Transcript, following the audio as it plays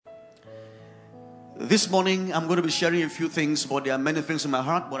This morning, I'm going to be sharing a few things, but there are many things in my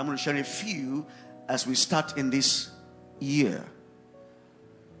heart, but I'm going to share a few as we start in this year.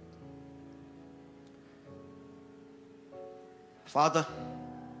 Father,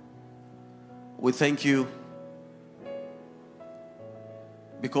 we thank you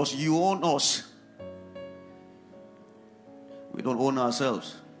because you own us. We don't own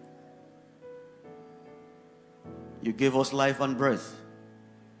ourselves. You gave us life and breath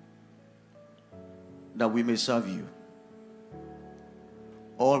that we may serve you.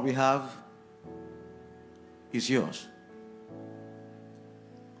 All we have is yours.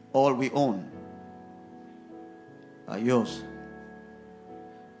 All we own are yours.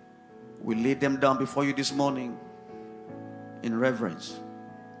 We lay them down before you this morning in reverence.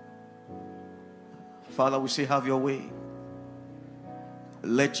 Father, we say, have your way.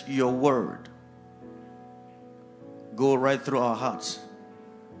 Let your word go right through our hearts.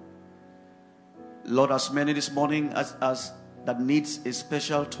 Lord, as many this morning as that needs a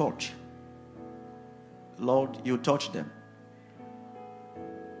special touch, Lord, you touch them.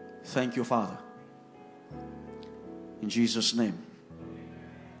 Thank you, Father. In Jesus' name.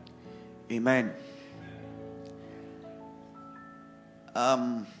 Amen.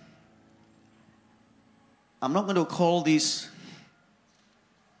 I'm not going to call this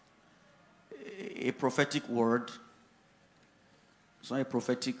a prophetic word. It's not a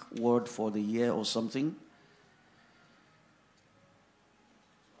prophetic word for the year or something.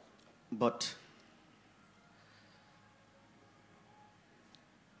 But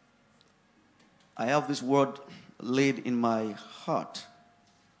I have this word laid in my heart.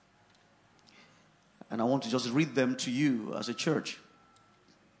 And I want to just read them to you as a church.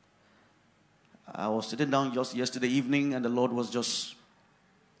 I was sitting down just yesterday evening and the Lord was just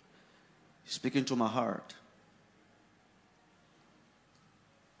speaking to my heart.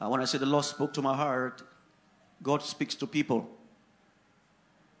 And when I say the Lord spoke to my heart, God speaks to people.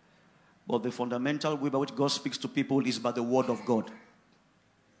 But the fundamental way by which God speaks to people is by the word of God.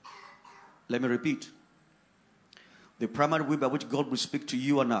 Let me repeat. The primary way by which God will speak to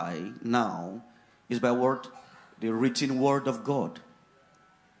you and I now is by word, the written word of God.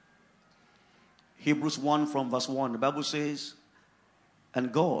 Hebrews 1 from verse 1, the Bible says,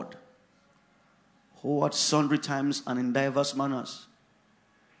 and God, who at sundry times and in diverse manners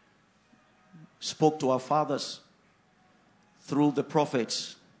spoke to our fathers through the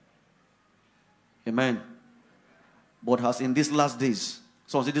prophets. Amen. But has in these last days.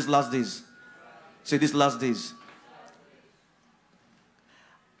 So say these last days. Say these last days.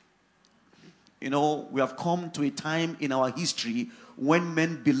 You know, we have come to a time in our history when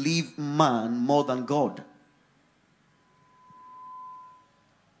men believe man more than God.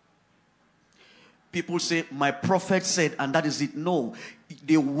 People say, my prophet said, and that is it. No.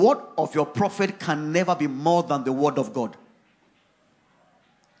 The word of your prophet can never be more than the word of God.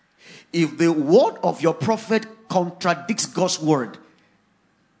 If the word of your prophet contradicts God's word,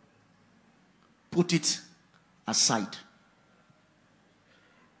 put it aside.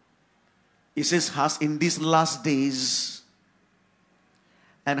 It says, has in these last days.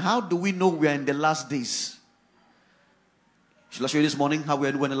 And how do we know we are in the last days? Shall I show you this morning how we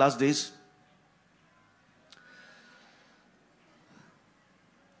are in the last days?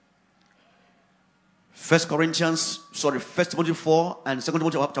 First Timothy 4 and 2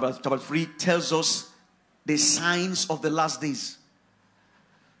 Timothy chapter 3 tells us the signs of the last days.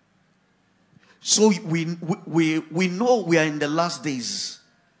 So we know we are in the last days.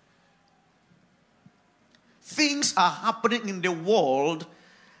 Things are happening in the world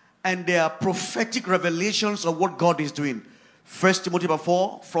and there are prophetic revelations of what God is doing. 1 Timothy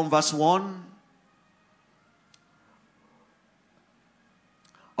 4 from verse 1.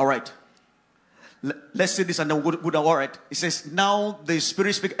 All right. Let's say this and then we'll go down. All right. It says, now the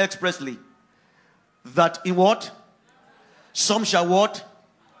Spirit speaks expressly that in what? Some shall what?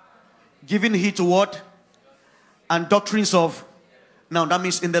 Giving heed to what? And doctrines of. Now that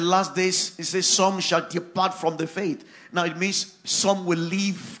means in the last days, it says some shall depart from the faith. Now it means some will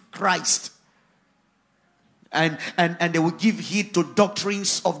leave Christ. And they will give heed to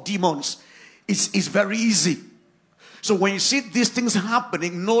doctrines of demons. It's very easy. So when you see these things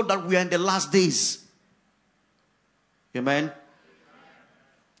happening, know that we are in the last days. Amen.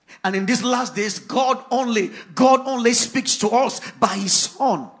 And in these last days, God only speaks to us by His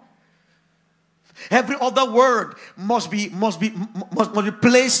Son. Every other word must be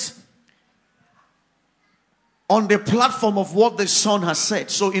placed on the platform of what the Son has said.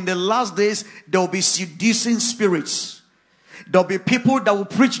 So in the last days, there will be seducing spirits. There'll be people that will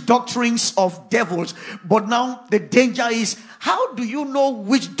preach doctrines of devils. But now the danger is, how do you know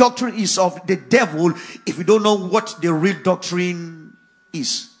which doctrine is of the devil if you don't know what the real doctrine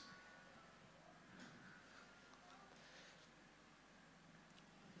is?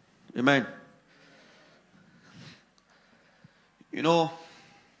 Amen. You know,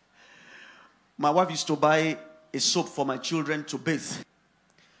 my wife used to buy a soap for my children to bathe.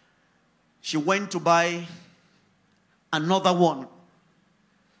 She went to buy another one.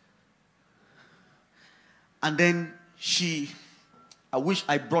 And then I wish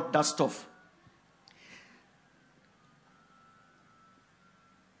I brought that stuff.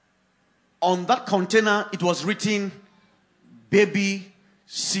 On that container, it was written, baby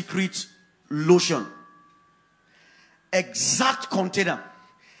secret lotion. Exact container.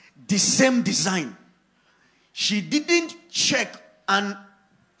 The same design. She didn't check, and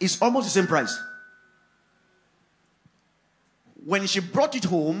it's almost the same price. When she brought it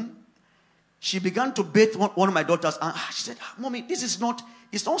home, she began to bathe one of my daughters, and she said, Mommy, it's not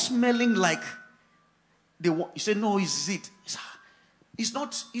smelling like the one. She said, no, is it? It's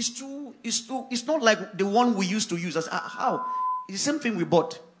not like the one we used to use. I said, how? It's the same thing we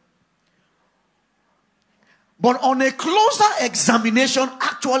bought. But on a closer examination,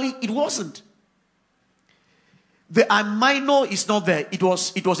 actually, it wasn't. The amino is not there. It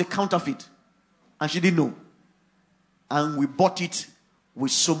was a counterfeit. And she didn't know. And we bought it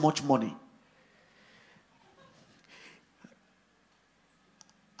with so much money.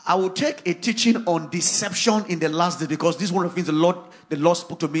 I will take a teaching on deception in the last day, because this is one of the things the Lord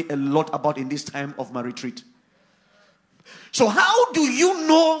spoke to me a lot about in this time of my retreat. So how do you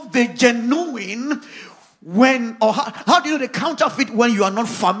know the genuine how do you know the counterfeit when you are not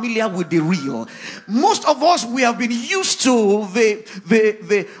familiar with the real? Most of us, we have been used to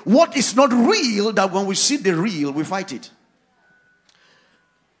the what is not real, that when we see the real, we fight it.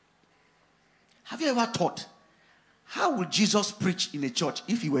 Have you ever thought, how would Jesus preach in a church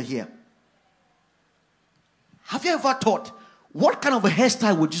if he were here? Have you ever thought, what kind of a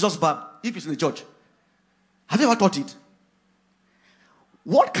hairstyle would Jesus barb if he's in the church? Have you ever thought it?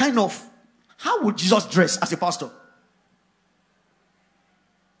 How would Jesus dress as a pastor?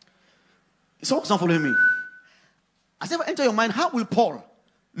 Someone's not following me. Has it ever entered your mind, how will Paul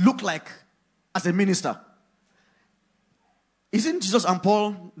look like as a minister? Isn't Jesus and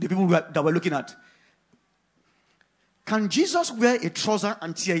Paul the people that we're looking at? Can Jesus wear a trouser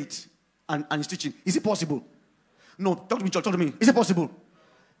and tear it and he's teaching? Is it possible? No, talk to me, talk to me. Is it possible?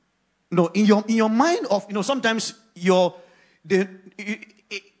 No, in your mind of, sometimes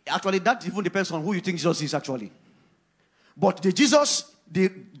actually, that even depends on who you think Jesus is actually. But the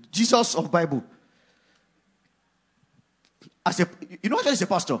Jesus of Bible, actually he's a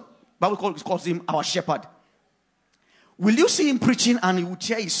pastor. Bible calls him our shepherd. Will you see him preaching and he will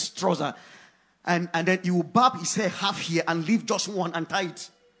tear his trouser and then he will barb his hair half here and leave just one and tie it?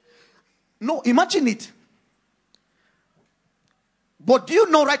 No, imagine it. But do you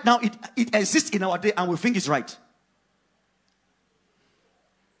know right now it exists in our day and we think it's right?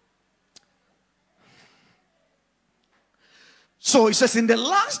 So it says in the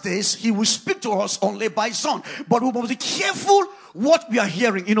last days, he will speak to us only by son. But we must be careful what we are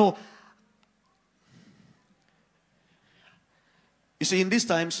hearing. You see, in these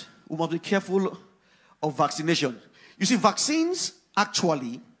times, we must be careful of vaccination. You see, vaccines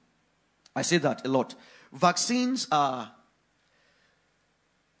actually, I say that a lot. Vaccines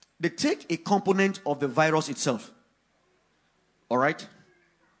they take a component of the virus itself. All right?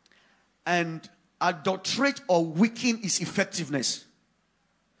 And adulterate or weaken its effectiveness.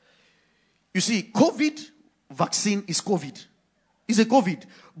 You see, COVID vaccine is COVID. It's a COVID.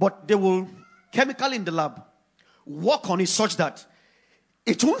 But they will, chemically in the lab, work on it such that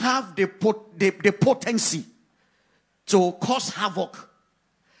it won't have the potency to cause havoc.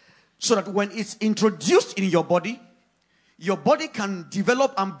 So that when it's introduced in your body can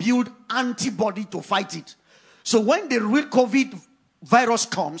develop and build antibody to fight it. So when the real COVID virus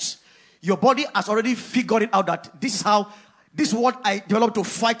comes, your body has already figured it out that this is what I developed to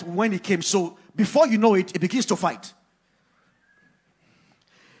fight when it came. So before you know it, it begins to fight.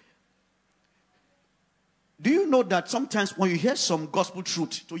 Do you know that sometimes when you hear some gospel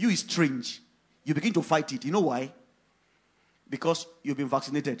truth, to you is strange, you begin to fight it. You know why? Because you've been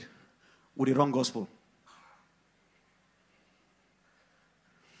vaccinated with the wrong gospel.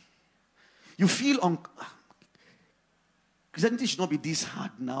 You feel Christianity should not be this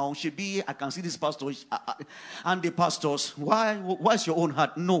hard now. Should be, I can see this pastor and the pastors. Why is your own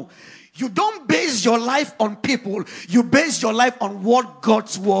hard? No. You don't base your life on people. You base your life on what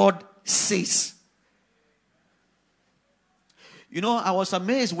God's word says. You know, I was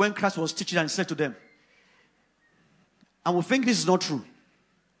amazed when Christ was teaching and said to them, I will think this is not true.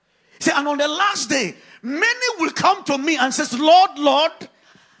 He said, and on the last day, many will come to me and says, Lord, Lord,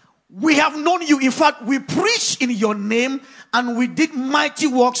 we have known you. In fact, we preached in your name and we did mighty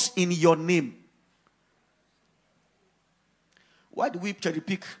works in your name. Why do we cherry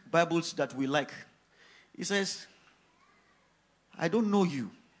pick Bibles that we like? He says, I don't know you.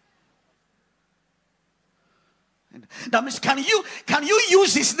 And that means, can you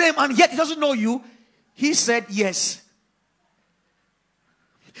use his name and yet he doesn't know you? He said yes.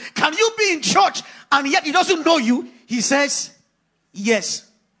 Can you be in church and yet he doesn't know you? He says yes.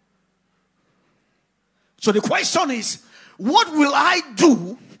 So the question is, what will I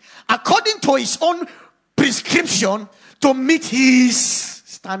do according to his own prescription to meet his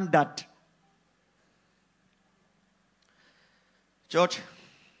standard? Church,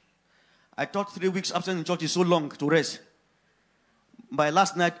 I thought 3 weeks absent in church is so long to rest. By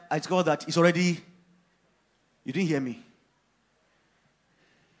last night, I discovered that it's already, you didn't hear me.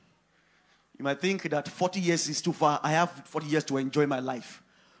 You might think that 40 years is too far. I have 40 years to enjoy my life.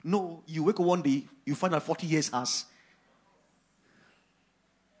 No, you wake up one day, you find that 40 years has.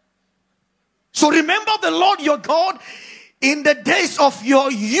 So remember the Lord your God in the days of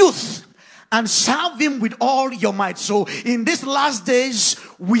your youth and serve him with all your might. So in these last days,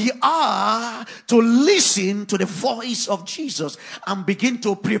 we are to listen to the voice of Jesus and begin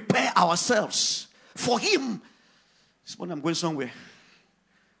to prepare ourselves for him. This morning I'm going somewhere.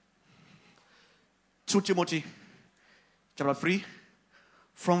 2 Timothy chapter 3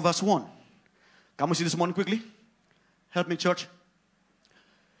 from verse 1. Can we see this morning quickly? Help me, church.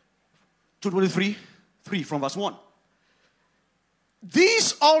 2:23, 3 from verse 1.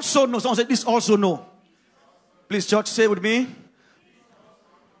 These also know. Someone said, this also know. Please, church, say with me.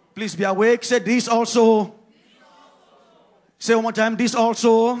 Please be awake. Say, this also. Say one more time. This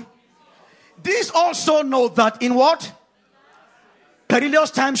also. This also know that in what?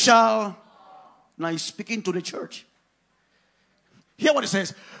 Perilous time shall. Now he's speaking to the church. Hear what it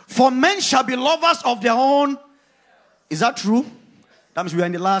says. For men shall be lovers of their own. Is that true? That means we are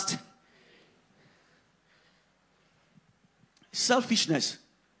in the last. Selfishness.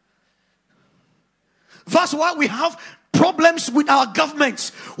 That's why we have problems with our governments.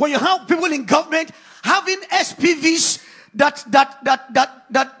 When you have people in government having SPVs that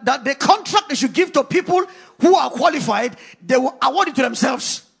the contract they should give to people who are qualified, they will award it to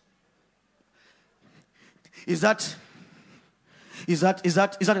themselves. Is that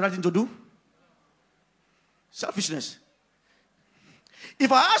the right thing to do? Selfishness.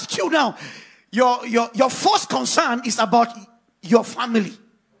 If I ask you now, your first concern is about your family.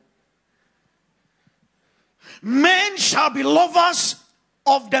 Men shall be lovers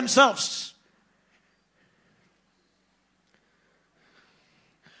of themselves.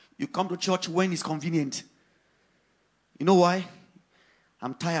 You come to church when it's convenient. You know why?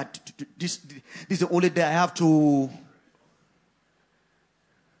 I'm tired. This is the only day I have to.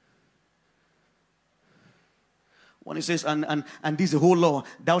 When it says, and this is the whole law,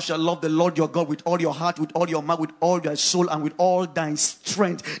 thou shalt love the Lord your God with all your heart, with all your mind, with all your soul, and with all thy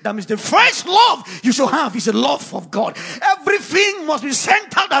strength. That means the first love you should have is the love of God. Everything must be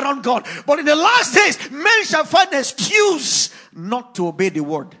centered around God. But in the last days, men shall find an excuse not to obey the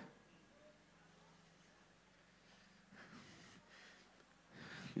word.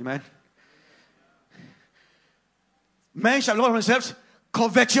 Amen. Men shall love themselves,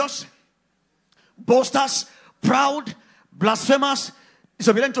 covetous, boasters, proud, blasphemous,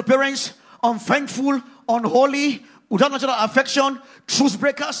 disobedient to parents, unthankful, unholy, without natural affection, truth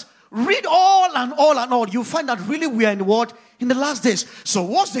breakers. Read all and all and all. You find that really we are in the world in the last days. So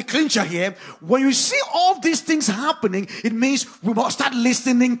what's the clincher here? When you see all these things happening, it means we must start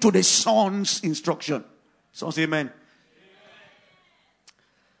listening to the Son's instruction. So say amen.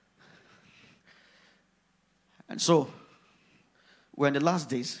 And so, we're in the last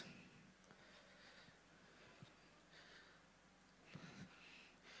days.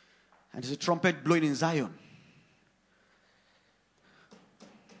 And there's a trumpet blowing in Zion.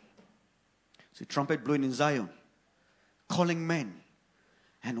 It's a trumpet blowing in Zion, calling men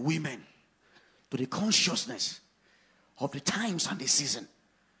and women to the consciousness of the times and the season.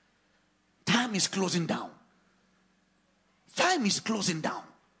 Time is closing down. Time is closing down.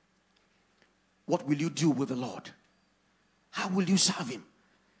 What will you do with the Lord? How will you serve him?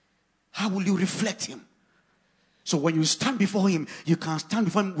 How will you reflect him? So when you stand before him, you can stand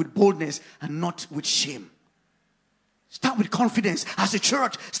before him with boldness and not with shame. Stand with confidence. As a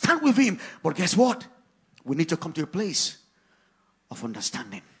church, stand with him. But guess what? We need to come to a place of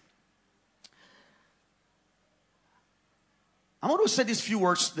understanding. I want to say these few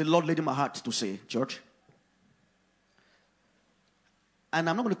words the Lord laid in my heart to say, church. And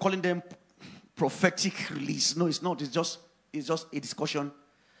I'm not going to call them prophetic release. No, it's not. It's just a discussion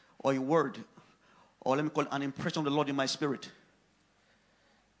or a word. Or let me call it an impression of the Lord in my spirit.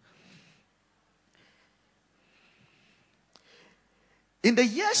 In the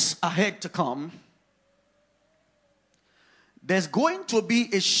years ahead to come, there's going to be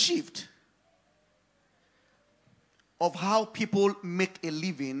a shift of how people make a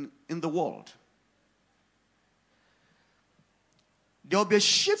living in the world. There will be a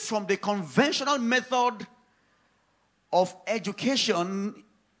shift from the conventional method of education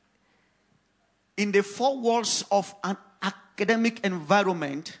in the four walls of an academic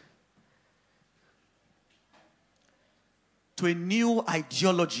environment to a new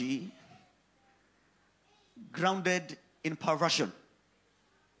ideology grounded in perversion.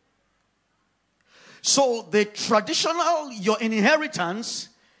 So the traditional, your inheritance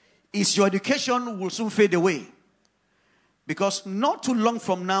is your education will soon fade away. Because not too long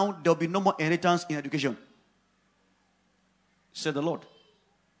from now, there will be no more inheritance in education. Said the Lord.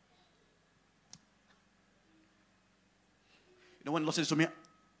 You know, when the Lord says to me,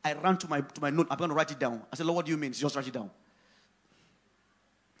 I ran to my note, I'm going to write it down. I said, Lord, what do you mean? Just write it down.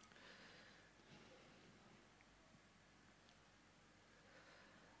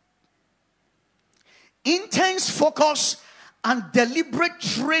 Intense focus and deliberate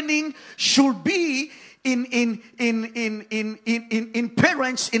training should be in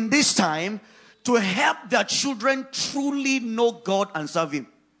parents in this time to help their children truly know God and serve Him.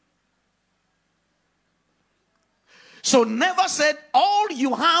 So never said all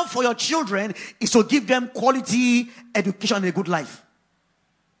you have for your children is to give them quality education and a good life.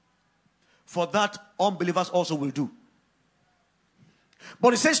 For that, unbelievers also will do.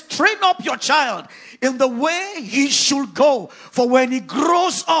 But it says, train up your child in the way he should go. For when he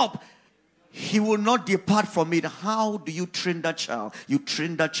grows up, he will not depart from it. How do you train that child? You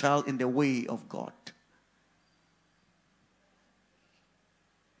train that child in the way of God.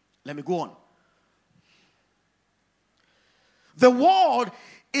 Let me go on. The world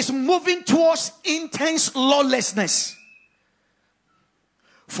is moving towards intense lawlessness.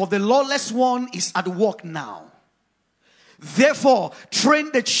 For the lawless one is at work now. Therefore,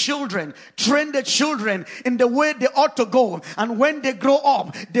 train the children in the way they ought to go. And when they grow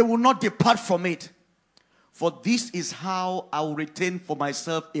up, they will not depart from it. For this is how I will retain for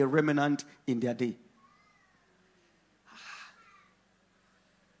myself a remnant in their day.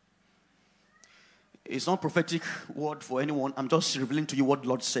 It's not a prophetic word for anyone. I'm just revealing to you what the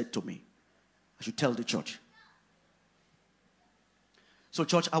Lord said to me. I should tell the church. So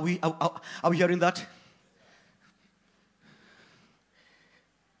church, are we hearing that?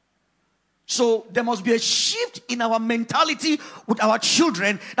 So there must be a shift in our mentality with our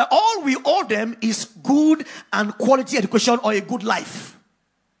children that all we owe them is good and quality education or a good life.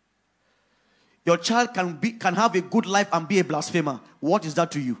 Your child can have a good life and be a blasphemer. What is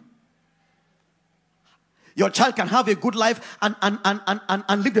that to you? Your child can have a good life and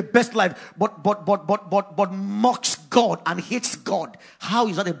live the best life, but mocks God and hates God. How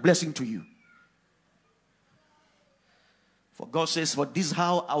is that a blessing to you? For God says, for this is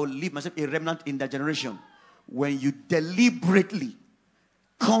how I will leave myself a remnant in that generation. When you deliberately,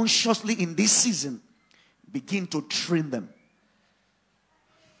 consciously in this season, begin to train them.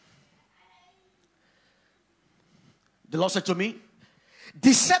 The Lord said to me,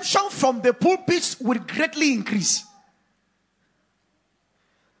 deception from the pulpits will greatly increase.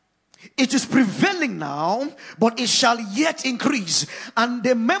 It is prevailing now, but it shall yet increase. And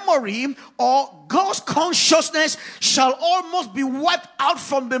the memory or God's consciousness shall almost be wiped out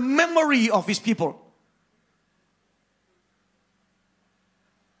from the memory of His people.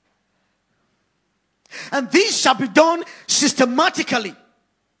 And this shall be done systematically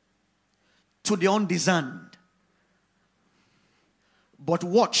to the undiscerned. But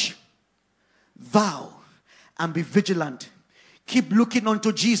watch, thou, and be vigilant. Keep looking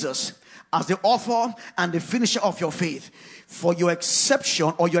unto Jesus as the author and the finisher of your faith. For your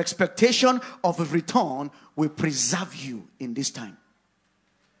exception or your expectation of a return will preserve you in this time.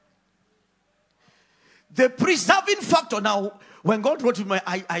 The preserving factor. Now, when God wrote to me,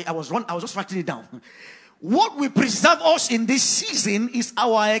 I was just writing it down. What will preserve us in this season is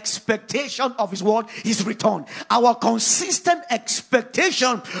our expectation of His word, His return. Our consistent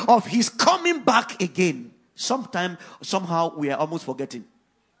expectation of His coming back again. Somehow, we are almost forgetting.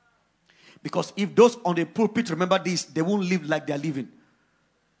 Because if those on the pulpit remember this, they won't live like they are living.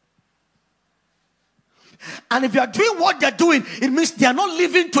 And if you are doing what they're doing, it means they are not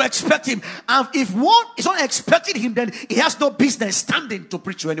living to expect him. And if one is not expecting him, then he has no business standing to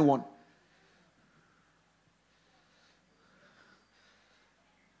preach to anyone.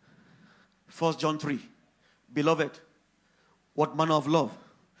 First John 3. Beloved, what manner of love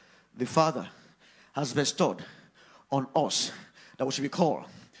the Father has bestowed on us, that we should be called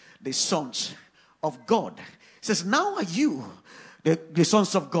the sons of God. It says, now are you the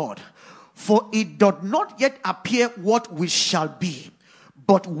sons of God. For it doth not yet appear what we shall be,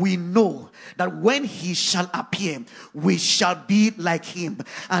 but we know that when he shall appear, we shall be like him.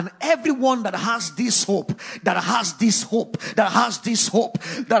 And everyone that has this hope, that has this hope, that has this hope,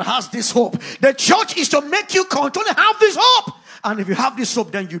 that has this hope, the church is to make you continually have this hope. And if you have this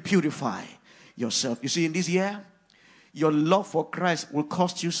hope, then you purify yourself. You see, in this year, your love for Christ will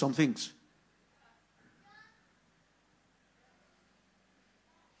cost you some things.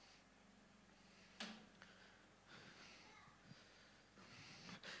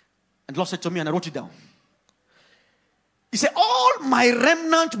 And the Lord said to me, and I wrote it down. He said, all my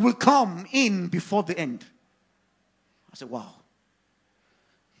remnant will come in before the end. I said, wow.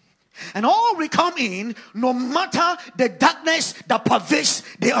 And all will come in no matter the darkness that pervades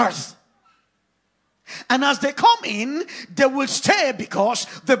the earth. And as they come in, they will stay because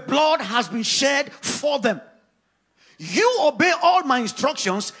the blood has been shed for them. You obey all my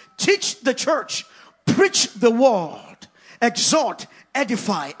instructions, teach the church, preach the word, exhort,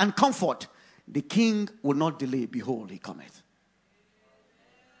 edify, and comfort. The king will not delay. Behold, he cometh.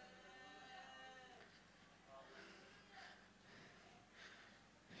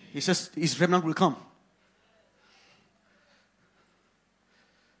 He says his remnant will come.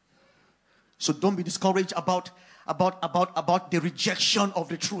 So don't be discouraged about the rejection of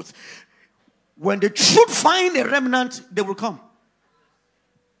the truth. When the truth find a remnant, they will come.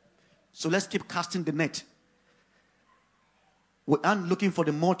 So let's keep casting the net. We aren't looking for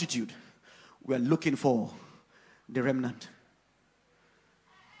the multitude. We are looking for the remnant.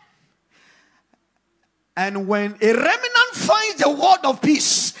 And when a remnant finds the word of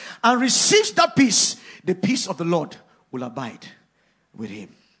peace and receives that peace, the peace of the Lord will abide with him.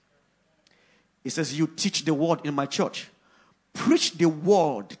 He says, you teach the word in my church. Preach the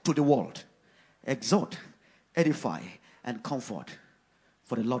word to the world. Exhort, edify, and comfort.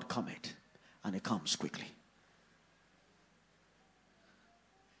 For the Lord cometh, and he comes quickly.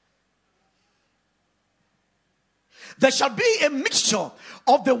 There shall be a mixture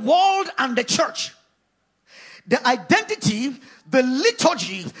of the world and the church. The identity, the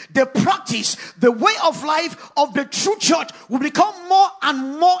liturgy, the practice, the way of life of the true church will become more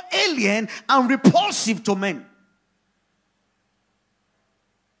and more alien and repulsive to men.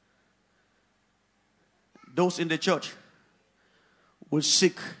 Those in the church will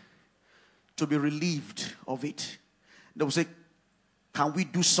seek to be relieved of it. They will say, can we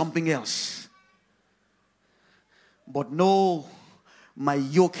do something else? But no, my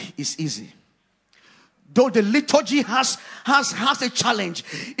yoke is easy. Though the liturgy has a challenge,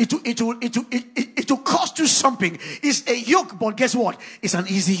 it will cost you something. It's a yoke, but guess what? It's an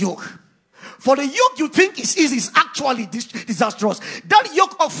easy yoke. For the yoke you think is easy is actually disastrous. That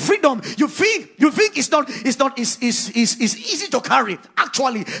yoke of freedom you think is easy to carry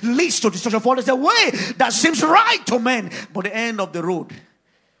actually leads to destruction. For there's a way that seems right to men, but the end of the road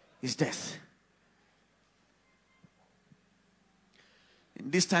is death. In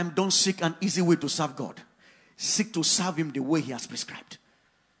this time, don't seek an easy way to serve God. Seek to serve him the way he has prescribed.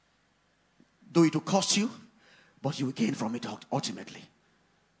 Though it will cost you, but you will gain from it ultimately.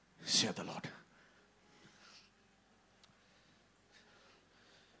 Saith the Lord.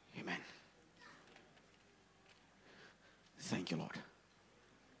 Amen. Thank you, Lord.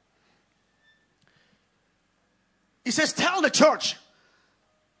 He says, tell the church,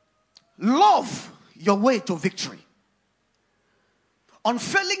 love your way to victory.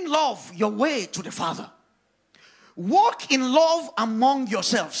 Unfailing love your way to the Father. Walk in love among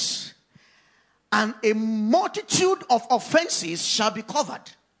yourselves, and a multitude of offenses shall be covered.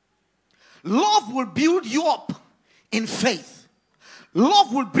 Love will build you up in faith.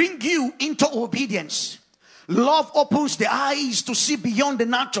 Love will bring you into obedience. Love opens the eyes to see beyond the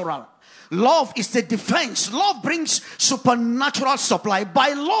natural. Love is the defense. Love brings supernatural supply.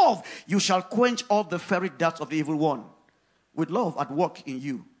 By love, you shall quench all the fiery darts of the evil one. With love at work in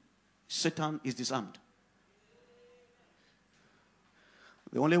you, Satan is disarmed.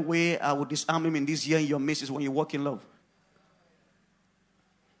 The only way I will disarm him in this year in your midst is when you walk in love.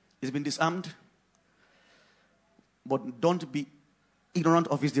 He's been disarmed, but don't be ignorant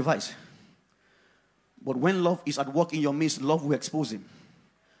of his device. But when love is at work in your midst, love will expose him.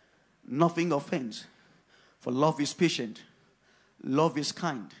 Nothing offends. For love is patient. Love is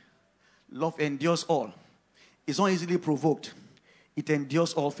kind. Love endures all. It's not easily provoked. It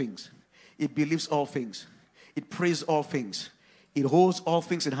endures all things. It believes all things. It prays all things. It holds all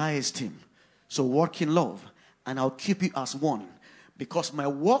things in high esteem. So walk in love, and I'll keep you as one. Because my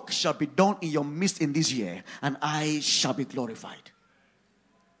work shall be done in your midst in this year, and I shall be glorified.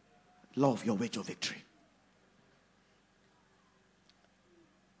 Love your way to victory.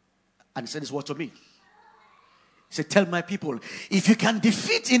 And he said this word to me. He said, tell my people, if you can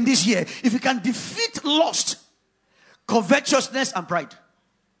defeat in this year, if you can defeat lust, covetousness, and pride.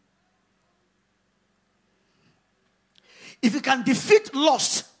 If you can defeat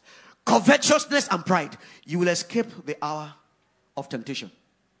lust, covetousness, and pride, you will escape the hour of temptation.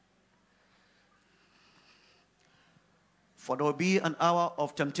 For there will be an hour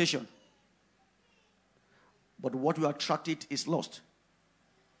of temptation. But what will attract it is lust,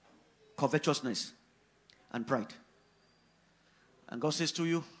 covetousness, and pride. And God says to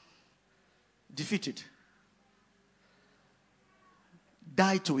you, defeat it.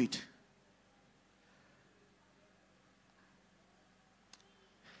 Die to it.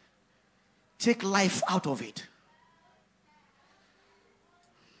 Take life out of it.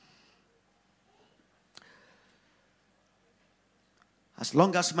 As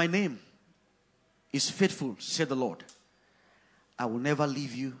long as my name is faithful, said the Lord, I will never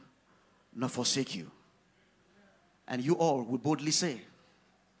leave you nor forsake you. And you all will boldly say,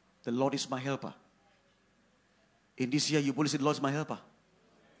 the Lord is my helper. In this year, you boldly say, the Lord is my helper.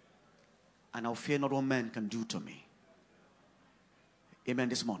 And I'll fear not what man can do to me. Amen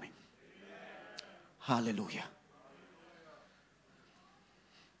this morning. Hallelujah.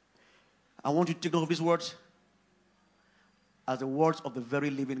 I want you to take note of these words as the words of the very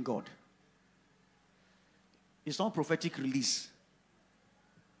living God. It's not prophetic release.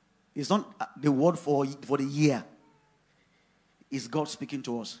 It's not the word for the year. It's God speaking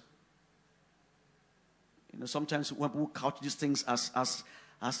to us. You know, sometimes when people couch these things as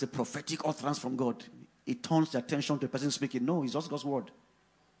the prophetic utterance from God, it turns the attention to the person speaking. No, it's just God's word.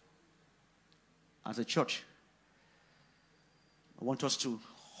 As a church, I want us to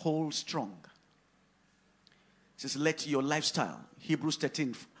hold strong. It says, let your lifestyle, Hebrews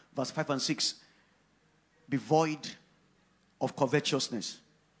 13, verse 5 and 6, be void of covetousness.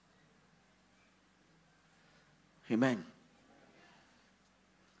 Amen.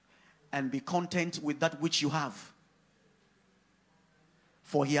 And be content with that which you have.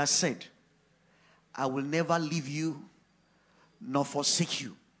 For he has said, I will never leave you nor forsake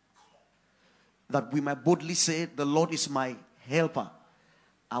you. That we might boldly say, the Lord is my helper.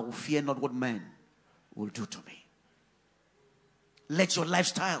 I will fear not what man will do to me. Let your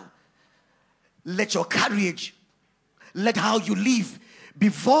lifestyle, let your carriage, let how you live be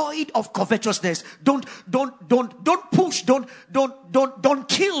void of covetousness. Don't push, don't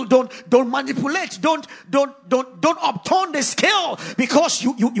kill, don't manipulate, don't upturn the scale because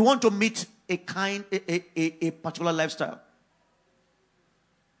you want to meet a particular lifestyle.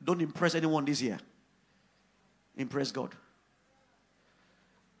 Don't impress anyone this year. Impress God.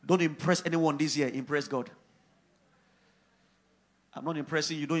 Don't impress anyone this year. Impress God. I'm not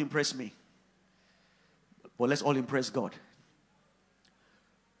impressing you. Don't impress me. But let's all impress God.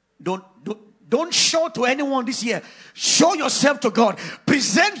 Don't show to anyone this year. Show yourself to God.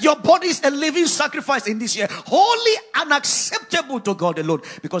 Present your bodies a living sacrifice in this year. Holy and acceptable to God alone.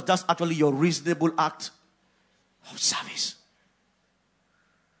 Because that's actually your reasonable act of service.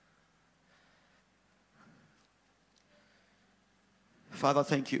 Father,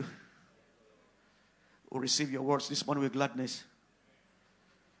 thank you. We'll receive your words this morning with gladness.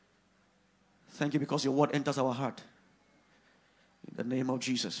 Thank you because your word enters our heart. In the name of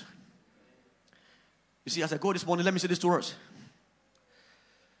Jesus. You see, as I go this morning, let me say this to us.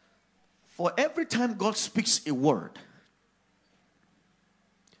 For every time God speaks a word,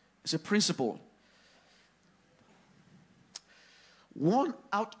 it's a principle. 1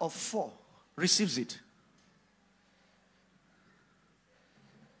 out of 4 receives it.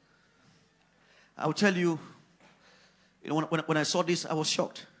 I'll tell you, when I saw this, I was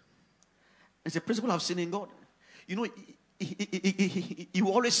shocked. It's a principle I've seen in God. You know, you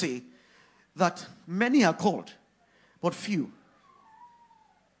always say that many are called, but few.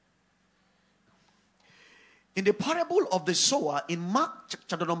 In the parable of the sower in Mark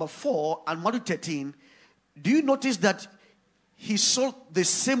chapter number 4 and Matthew 13, do you notice that he sowed the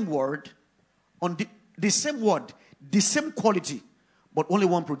same word on the same word, the same quality, but only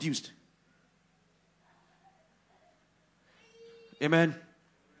one produced? Amen.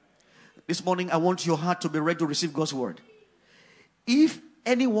 This morning, I want your heart to be ready to receive God's word. If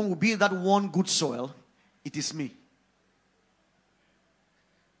anyone will be that one good soil, It is me.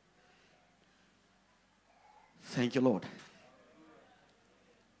 Thank you, Lord.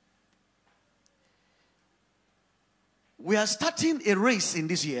 We are starting a race in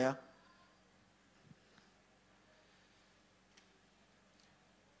this year.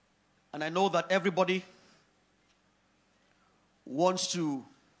 And I know that everybody wants to,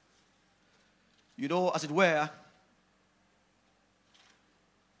 as it were,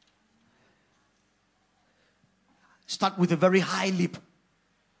 start with a very high leap.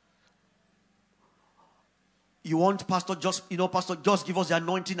 You want Pastor just give us the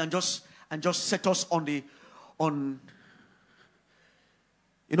anointing and just set us on the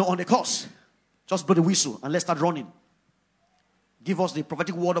course. Just blow the whistle and let's start running. Give us the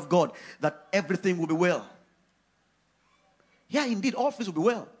prophetic word of God that everything will be well. Yeah, indeed, all things will be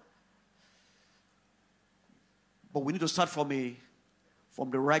well. But we need to start from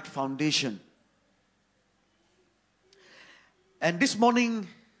the right foundation. And this morning,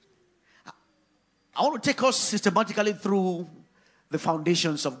 I want to take us systematically through the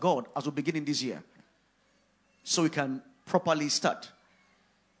foundations of God as we begin in this year, so we can properly start.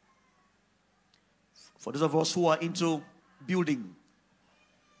 For those of us who are into building,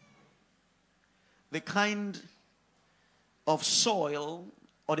 the kind of soil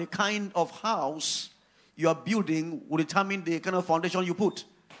or the kind of house you are building will determine the kind of foundation you put.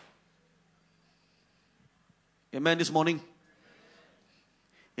 Amen this morning.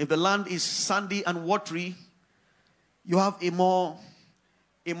 If the land is sandy and watery, you have a more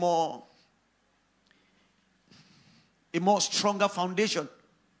stronger foundation.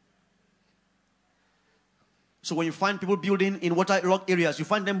 So when you find people building in waterlogged areas, you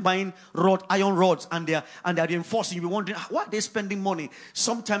find them buying iron rods, and they're reinforcing. You'll be wondering, why are they spending money?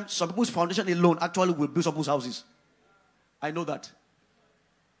 Sometimes some people's foundation alone actually will build some people's houses. I know that.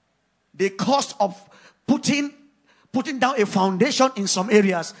 The cost of putting down a foundation in some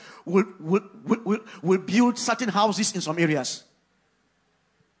areas will build certain houses in some areas.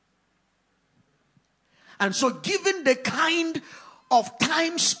 And so given the kind of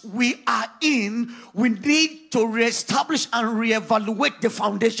times we are in, we need to reestablish and reevaluate the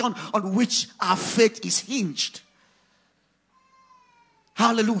foundation on which our faith is hinged.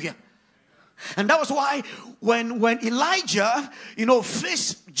 Hallelujah. And that was why when Elijah,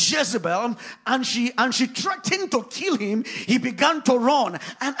 faced Jezebel and she threatened to kill him, he began to run.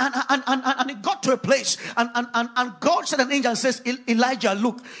 And he got to a place. And God sent an angel and says, Elijah,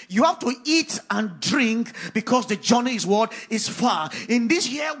 look, you have to eat and drink because the journey is far. In this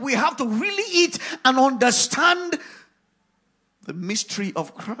year, we have to really eat and understand the mystery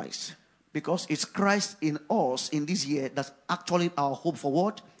of Christ. Because it's Christ in us in this year that's actually our hope for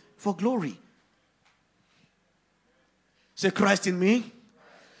what? For glory. Say Christ in me.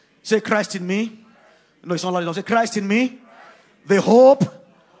 Say Christ in me. No, it's not like that. Say Christ in me. The hope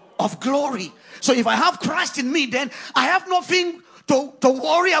of glory. So if I have Christ in me, then I have nothing to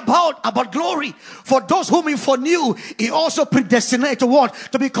worry about glory. For those whom he foreknew, he also predestinated to what?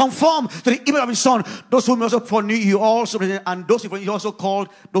 To be conformed to the image of his son. Those whom he also foreknew, he also predestinated. And those he also called.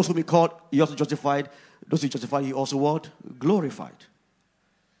 Those whom he called, he also justified. Those he justified, he also what? Glorified.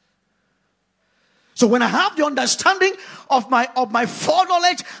 So when I have the understanding of my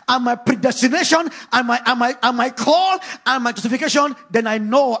foreknowledge and my predestination and my call and my justification, then I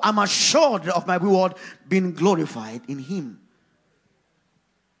know I'm assured of my reward being glorified in him.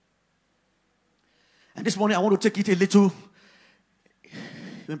 And this morning I want to take it a little,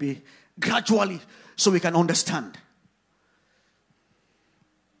 maybe gradually, so we can understand.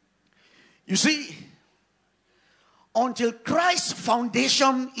 You see, until Christ's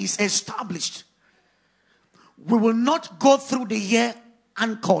foundation is established, we will not go through the year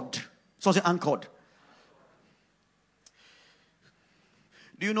anchored. So say anchored.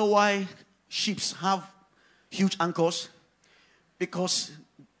 Do you know why ships have huge anchors? Because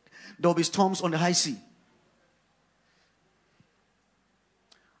there will be storms on the high sea.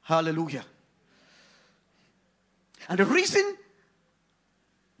 Hallelujah. And the reason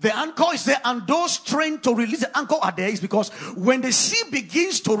the anchor is there and those trained to release the anchor are there is because when the sea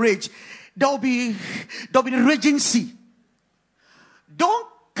begins to rage, there'll be the raging sea. Don't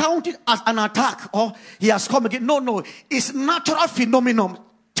count it as an attack or he has come again. No. It's natural phenomenon.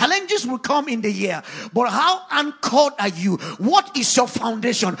 Challenges will come in the year. But how anchored are you? What is your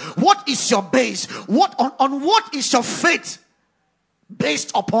foundation? What is your base? On what is your faith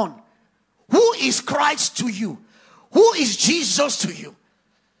based upon? Who is Christ to you? Who is Jesus to you?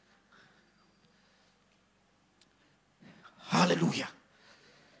 Hallelujah.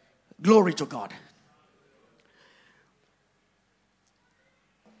 Glory to God.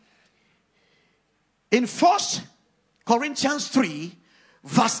 In 1 Corinthians 3,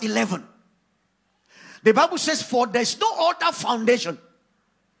 verse 11, the Bible says, for there is no other foundation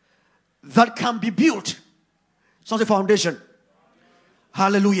that can be built. It's not a foundation.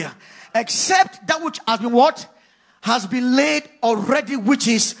 Hallelujah. Except that which has been what? Has been laid already, which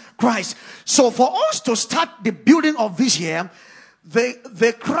is Christ. So for us to start the building of this year,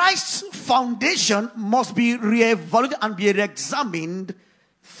 the Christ's foundation must be re-evaluated and be re-examined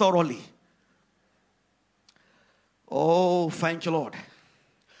thoroughly. Oh, thank you, Lord.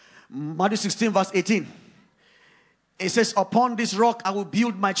 Matthew 16, verse 18. It says, upon this rock I will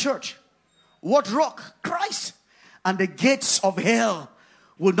build my church. What rock? Christ. And the gates of hell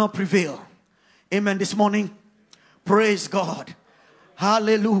will not prevail. Amen this morning. Praise God.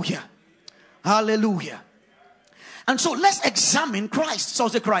 Hallelujah. Hallelujah. And so let's examine Christ. So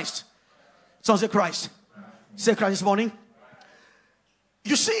say Christ. So say Christ. Say Christ this morning.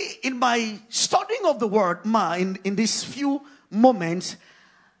 You see, in my studying of the word, in these few moments,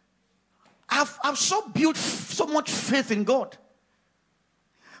 I've so built so much faith in God.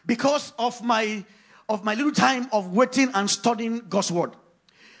 Because of my little time of waiting and studying God's word.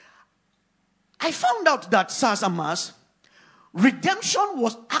 I found out that, sirs and mas, redemption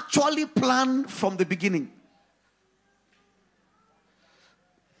was actually planned from the beginning.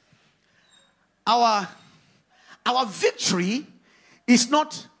 Our victory is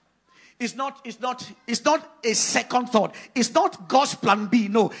not a second thought. It's not God's plan B.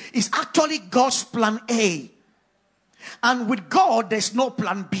 No, it's actually God's plan A. And with God, there's no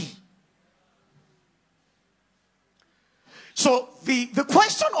plan B. So the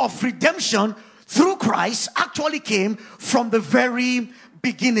question of redemption through Christ actually came from the very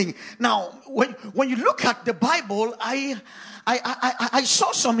beginning. Now, when you look at the Bible, I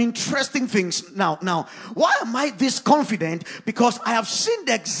saw some interesting things. Now, why am I this confident? Because I have seen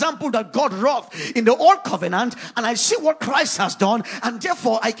the example that God wrought in the old covenant, and I see what Christ has done, and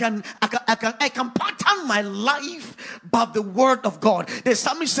therefore I can pattern my life by the word of God. The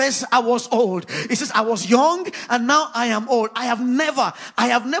psalmist says, I was old. He says, I was young, and now I am old. I have never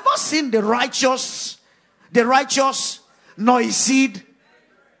seen the righteous, nor his seed.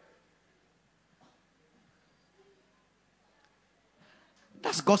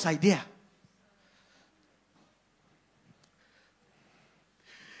 That's God's idea.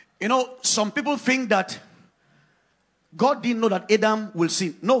 You know, some people think that God didn't know that Adam will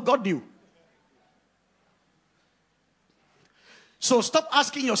sin. No, God knew. So stop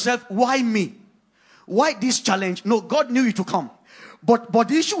asking yourself, why me? Why this challenge? No, God knew it to come. But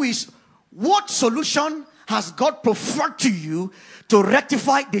the issue is, what solution has God preferred to you to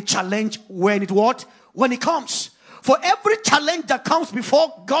rectify the challenge when it comes? For every challenge that comes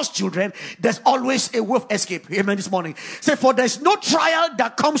before God's children, there's always a way of escape. Amen this morning. Say, for there's no trial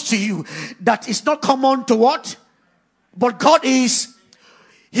that comes to you that is not common to what? But God is.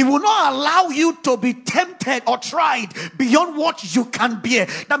 He will not allow you to be tempted or tried beyond what you can bear.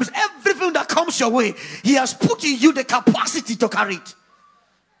 That means everything that comes your way, He has put in you the capacity to carry it.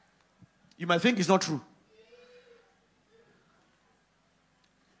 You might think it's not true.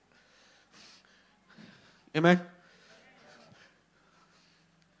 Amen.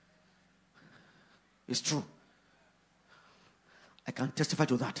 It's true. I can testify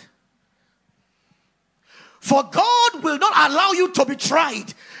to that. For God will not allow you to be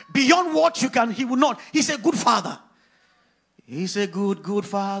tried beyond what you can. He will not. He's a good father. He's a good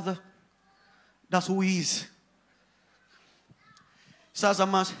father. That's who He is. Sirs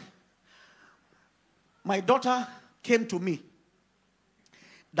and mas, my daughter came to me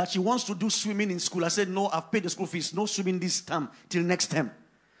that she wants to do swimming in school. I said, no, I've paid the school fees. No swimming this term till next term.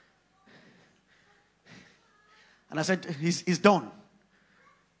 And I said, he's done.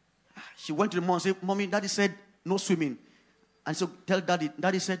 She went to the mom and said, Mommy, Daddy said no swimming. And so tell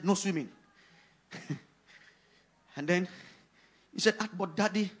Daddy said no swimming. And then he said, but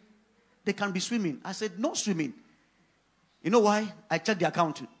Daddy, they can be swimming. I said, no swimming. You know why? I checked the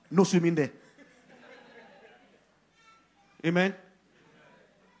account. No swimming there. Amen.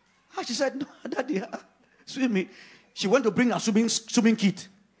 And she said, no, Daddy, swimming. She went to bring her swimming kit. She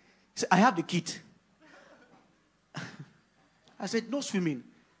said, I have the kit. I said, no swimming.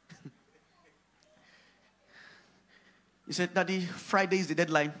 He said, Daddy, Friday is the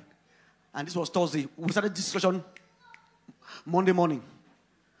deadline. And this was Thursday. We started discussion Monday morning.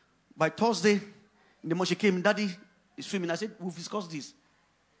 By Thursday, in the morning she came, Daddy is swimming. I said, we've discussed this.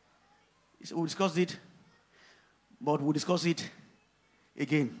 He said, we'll discuss it. But we'll discuss it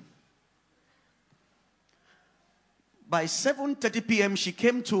again. By 7:30 p.m., she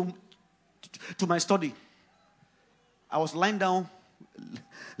came to my study. I was lying down,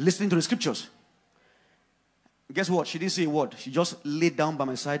 listening to the scriptures. Guess what? She didn't say a word. She just laid down by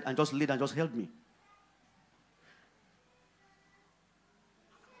my side and just laid and just held me.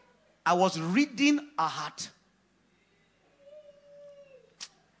 I was reading her heart.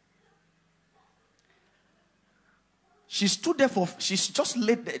 She stood there she's just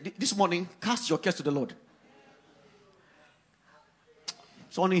laid there. This morning, cast your cares to the Lord.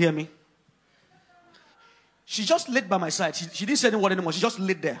 Someone hear me? She just laid by my side. She didn't say any word anymore. She just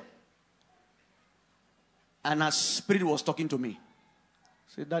laid there. And her spirit was talking to me.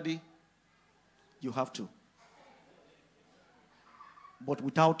 Say, Daddy, you have to. But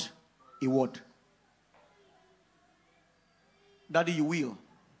without a word. Daddy, you will.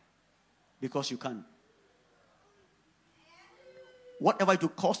 Because you can. Whatever it will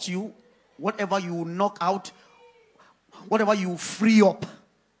cost you, whatever you knock out, whatever you free up.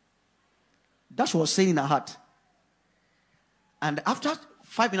 That's what was saying in her heart. And after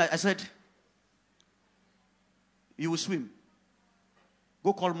 5 minutes, I said, you will swim.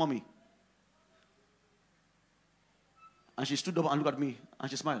 Go call mommy. And she stood up and looked at me and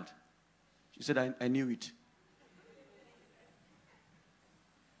she smiled. She said, I knew it.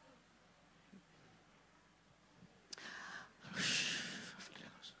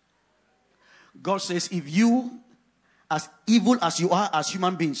 God says, if you, as evil as you are as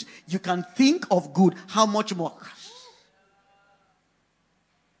human beings, you can think of good, how much more?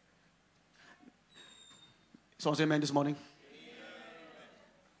 Someone say amen this morning.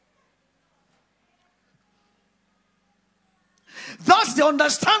 That's the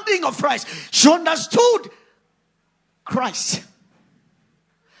understanding of Christ. She understood Christ.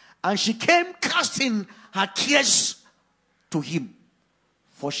 And she came casting her cares to him.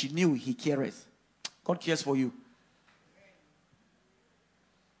 For she knew he careth. God cares for you.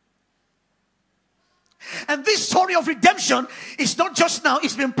 And this story of redemption is not just now,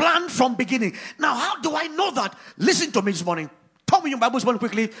 it's been planned from beginning. Now, how do I know that? Listen to me this morning. Turn with your Bibles very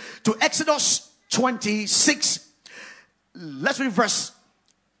quickly to Exodus 26. Let's read verse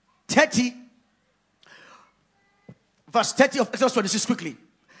 30. Verse 30 of Exodus 26 quickly.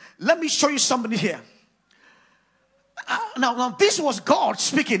 Let me show you somebody here. Now, this was God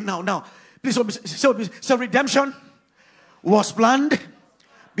speaking. Now, please, so redemption was planned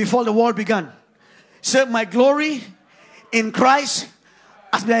before the world began. So my glory in Christ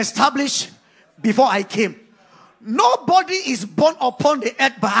has been established before I came. Nobody is born upon the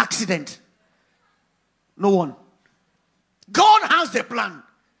earth by accident. No one. God has the plan.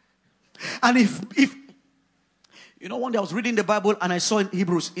 And if you know, one day I was reading the Bible and I saw in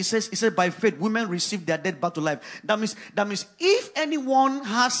Hebrews, it said by faith women receive their dead back to life. That means if anyone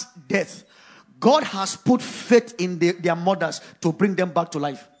has death, God has put faith in their mothers to bring them back to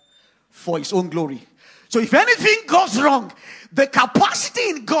life for his own glory. So if anything goes wrong, the capacity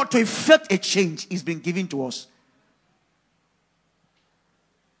in God to effect a change is being given to us.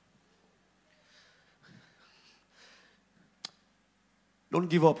 Don't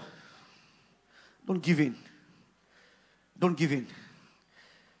give up. Don't give in. Don't give in.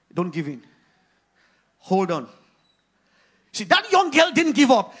 Don't give in. Hold on. See, that young girl didn't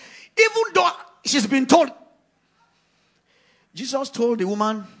give up. Even though she's been told. Jesus told the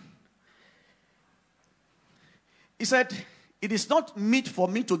woman, he said, it is not meet for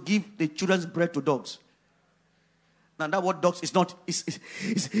me to give the children's bread to dogs. Now that word dogs is not,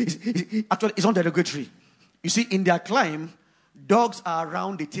 actually it's not derogatory. You see, in their climb, dogs are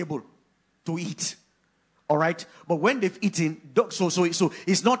around the table to eat. All right, but when they've eaten, so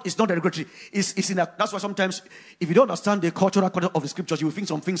it's not derogatory. It's in a, that's why sometimes if you don't understand the cultural context of the scriptures, you will think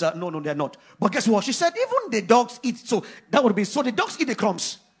some things are no, they're not. But guess what? She said even the dogs eat. So that would be so the dogs eat the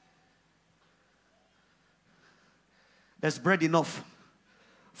crumbs. There's bread enough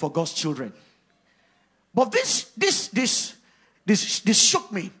for God's children. But this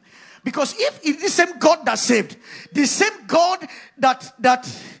shook me, because if it's the same God that saved, the same God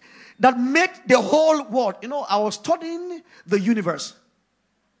that made the whole world. You know, I was studying the universe.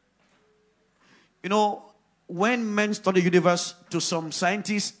 You know, when men study the universe, to some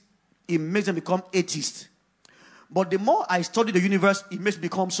scientists, it makes them become atheists. But the more I study the universe, it makes me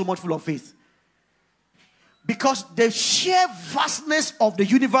become so much full of faith. Because the sheer vastness of the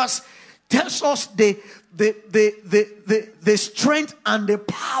universe tells us the strength and the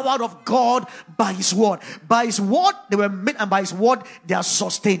power of God by his word. By his word, they were made, and by his word, they are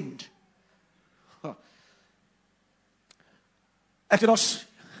sustained. Exodus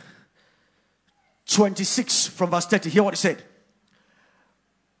 26 from verse 30. Hear what it said.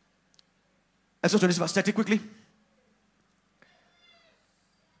 Exodus 26 verse 30 quickly.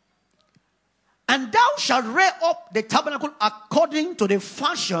 And thou shalt rear up the tabernacle according to the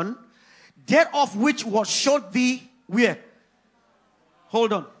fashion thereof which was showed thee where?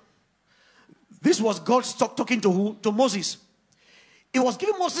 Hold on. This was God talking to who? To Moses. It was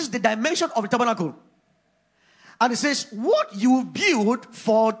giving Moses the dimension of the tabernacle. And it says, what you build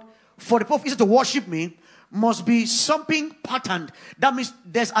for the people to worship me must be something patterned. That means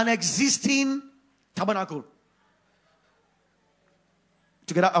there's an existing tabernacle.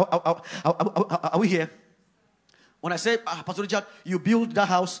 Together, are we here? When I say, Pastor Richard, you build that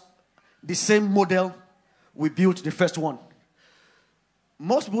house, the same model we built the first one.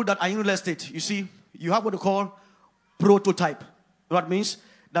 Most people that are in real estate, you see, you have what they call prototype. You know what it means?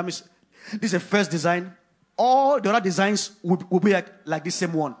 That means this is a first design. All the other designs will be like the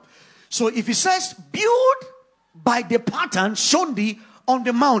same one. So if it says build by the pattern shown thee on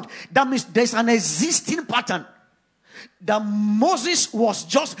the mount, that means there's an existing pattern that Moses was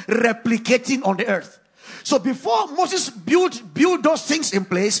just replicating on the earth. So before Moses built those things in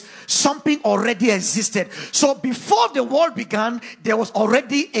place, something already existed. So before the world began, there was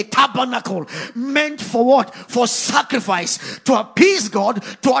already a tabernacle meant for what? For sacrifice, to appease God,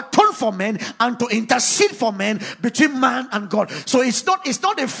 to atone for men, and to intercede for men between man and God. So it's not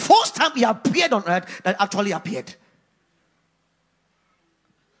the first time he appeared on earth that actually appeared.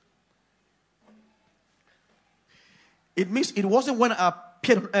 It means it wasn't when I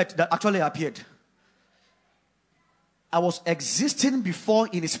appeared on earth that actually appeared. I was existing before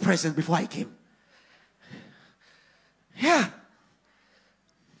in his presence before I came. Yeah.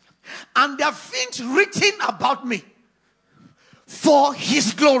 And there are things written about me for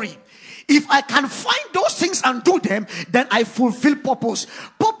his glory. If I can find those things and do them, then I fulfill purpose.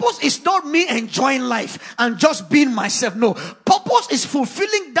 Purpose is not me enjoying life and just being myself. No. Purpose is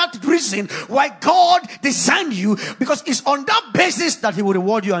fulfilling that reason why God designed you, because it's on that basis that he will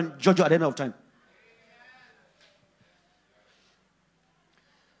reward you and judge you at the end of time.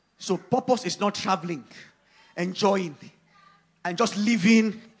 So purpose is not traveling, enjoying, and just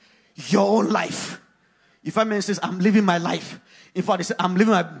living your own life. If a man says, I'm living my life. In fact, they say, I'm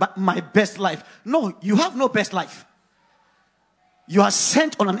living my best life. No, you have no best life. You are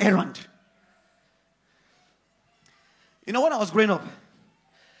sent on an errand. You know, when I was growing up,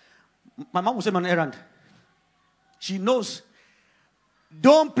 my mom would send me on an errand. She knows,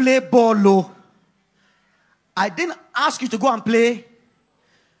 don't play ball low. I didn't ask you to go and play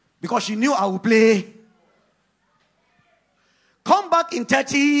because she knew I would play. Come back in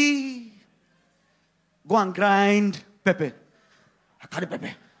 30. Go and grind pepper. I carry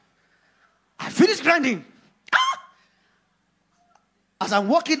pepper. I finish grinding. As I'm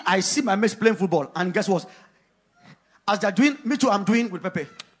walking, I see my mates playing football. And guess what? As they're doing, me too, I'm doing with pepper.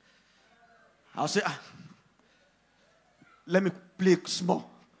 I'll say, let me play small.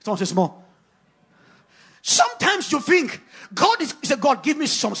 Someone say small. Sometimes you think, God is a God, give me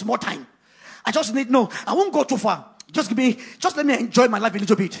some small time. I just need, no, I won't go too far. Just let me enjoy my life a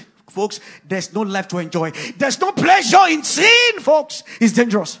little bit. Folks, there's no life to enjoy. There's no pleasure in sin, folks. It's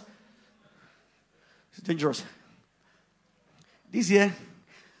dangerous. It's dangerous. This year,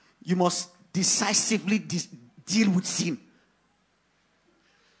 you must decisively deal with sin.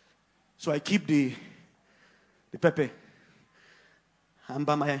 So I keep the pepper. And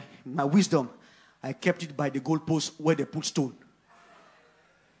by my wisdom, I kept it by the goalpost where they put stone.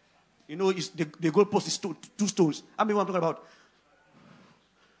 You know, the goalpost is two stones. I mean, what I'm talking about.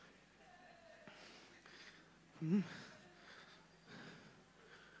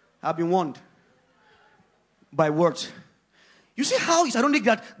 I've been warned by words. You see how it's ironic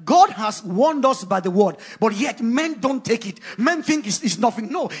that God has warned us by the word, but yet men don't take it. Men think it's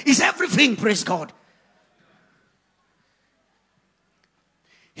nothing. No, it's everything, praise God.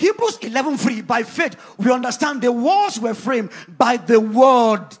 Hebrews 11:3, by faith, we understand the worlds were framed by the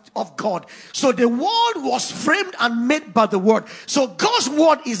word of God. So the world was framed and made by the word. So God's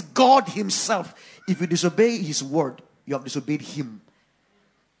word is God himself. If you disobey his word, you have disobeyed him.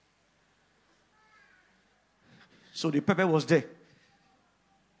 So the pepper was there.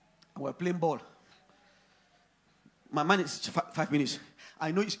 And we're playing ball. My mind is 5 minutes.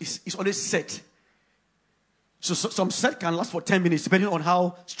 I know it's always set. So some set can last for 10 minutes, depending on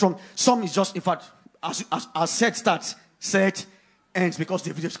how strong. Some is just, in fact, as set starts, set ends because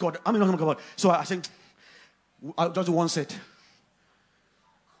they've scored. I mean, not about. So I think I'll just do one set.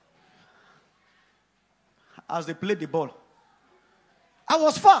 As they played the ball, I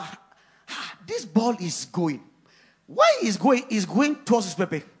was far. This ball is going. Why is going? Is going towards his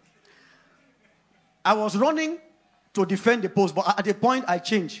Pepe. I was running to defend the post, but at the point I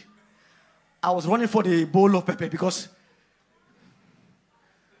changed. I was running for the bowl of Pepe because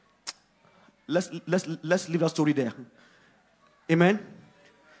let's leave that story there. Amen.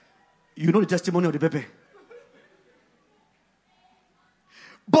 You know the testimony of the baby.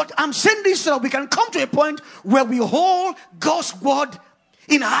 But I'm saying this so we can come to a point where we hold God's word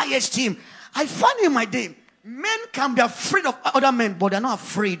in high esteem. I find in my day, men can be afraid of other men, but they're not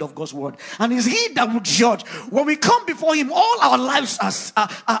afraid of God's word. And it's He that will judge. When we come before Him, all our lives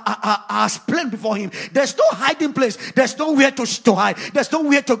are plain before Him. There's no hiding place. There's nowhere to hide. There's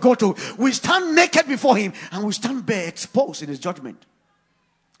nowhere to go to. We stand naked before Him, and we stand bare, exposed in His judgment.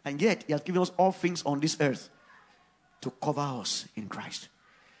 And yet, He has given us all things on this earth to cover us in Christ.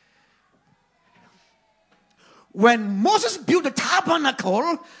 When Moses built the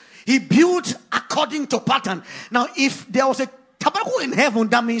tabernacle, he built according to pattern. Now, if there was a tabernacle in heaven,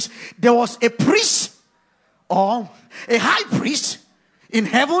 that means there was a priest or a high priest in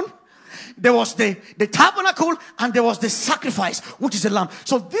heaven. There was the tabernacle, and there was the sacrifice, which is the lamb.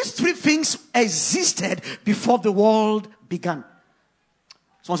 So these three things existed before the world began.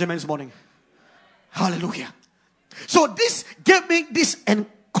 Someone say amen this morning. Hallelujah. So this gave me this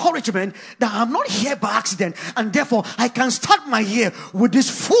encouragement that I'm not here by accident, and therefore I can start my year with this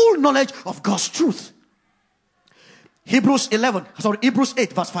full knowledge of God's truth. Hebrews 8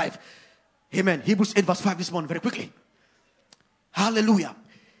 verse 5. Amen. Hebrews 8 verse 5 this morning, very quickly. Hallelujah.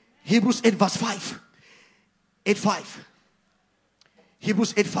 Hebrews 8 verse 5. 8:5.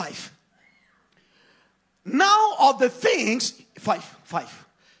 Hebrews 8:5. Now of the things 5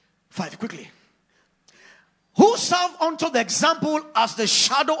 quickly. Who serve unto the example as the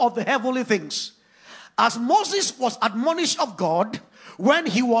shadow of the heavenly things, as Moses was admonished of God when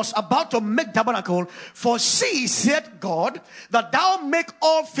he was about to make tabernacle. For see, said God, that thou make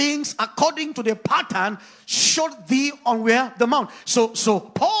all things according to the pattern showed thee on where the mount. So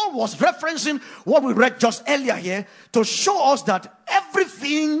Paul was referencing what we read just earlier here to show us that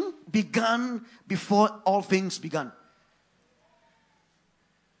everything began before all things began.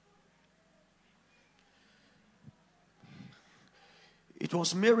 It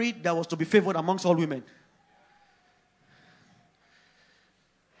was Mary that was to be favored amongst all women.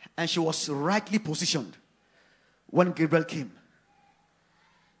 And she was rightly positioned when Gabriel came.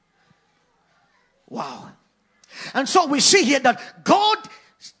 Wow. And so we see here that God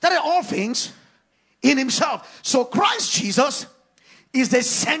started all things in Himself. So Christ Jesus is the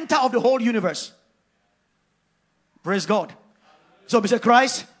center of the whole universe. Praise God. So we say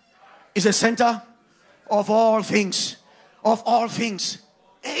Christ is the center of all things. Of all things.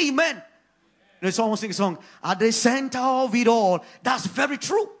 Amen. There's someone sing a song. At the center of it all. That's very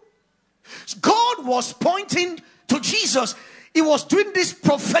true. God was pointing to Jesus. He was doing this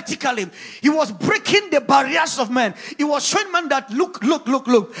prophetically. He was breaking the barriers of men. He was showing man that look.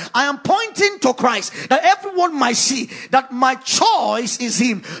 I am pointing to Christ, that everyone might see that my choice is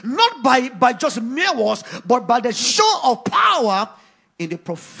Him. Not by just mere words, but by the show of power in the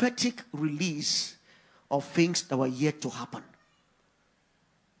prophetic release of things that were yet to happen.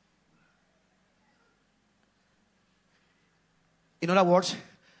 In other words,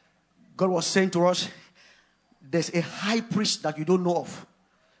 God was saying to us, there's a high priest that you don't know of,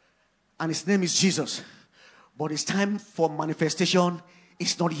 and his name is Jesus. But his time for manifestation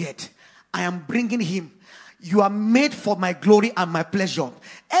is not yet. I am bringing him. You are made for my glory and my pleasure.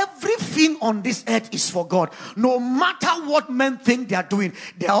 Everything on this earth is for God. No matter what men think they are doing,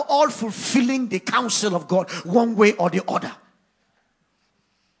 they are all fulfilling the counsel of God one way or the other.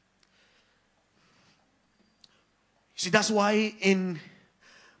 See, that's why in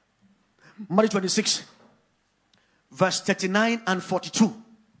Matthew 26, verse 39 and 42,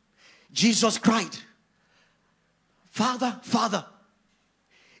 Jesus cried, Father, Father,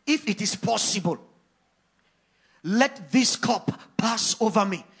 if it is possible, let this cup pass over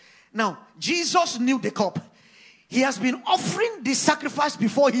me. Now, Jesus knew the cup. He has been offering the sacrifice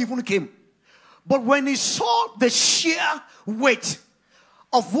before he even came. But when he saw the sheer weight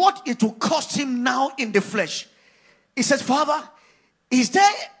of what it will cost him now in the flesh, he says, Father, is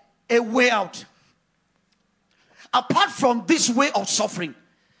there a way out? Apart from this way of suffering,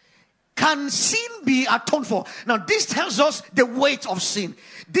 can sin be atoned for? Now, this tells us the weight of sin.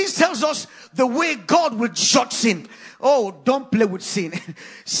 This tells us the way God will judge sin. Oh, don't play with sin.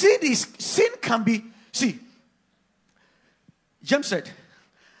 Sin can be, see, James said,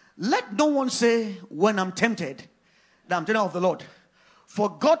 let no one say when I'm tempted that I'm tempted of the Lord. For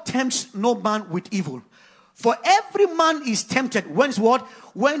God tempts no man with evil. For every man is tempted when what?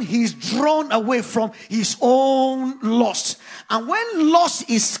 When he's drawn away from his own lust. And when lust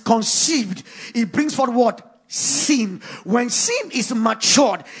is conceived, it brings forth what? Sin. When sin is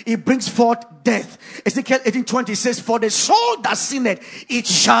matured, it brings forth death. Ezekiel 18:20 says, for the soul that sinneth, it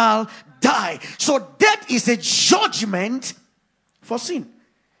shall die. So death is a judgment for sin.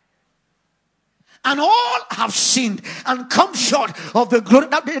 And all have sinned and come short of the glory.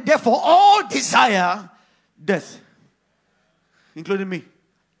 Therefore, all desire death, including me.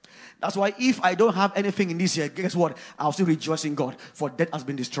 That's why if I don't have anything in this year, guess what? I'll still rejoice in God, for death has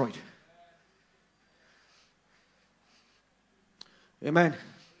been destroyed. Amen.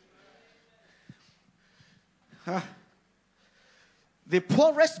 The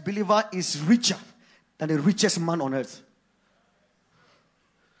poorest believer is richer than the richest man on earth.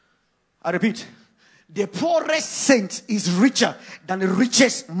 I repeat, the poorest saint is richer than the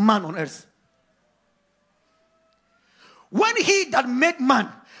richest man on earth. When he that made man,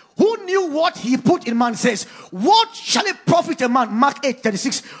 who knew what he put in man, says, what shall it profit a man, Mark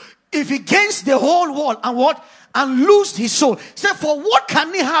 8:36, if he gains the whole world and what? And lose his soul. Say, for what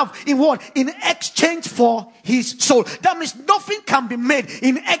can he have in what? In exchange for his soul. That means nothing can be made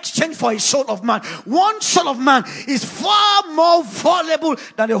in exchange for a soul of man. One soul of man is far more valuable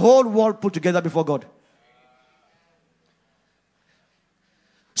than the whole world put together before God.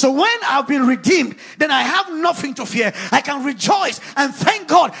 So when I've been redeemed, then I have nothing to fear. I can rejoice and thank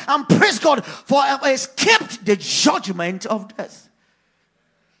God and praise God, for I have escaped the judgment of death.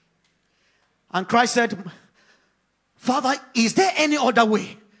 And Christ said, Father, is there any other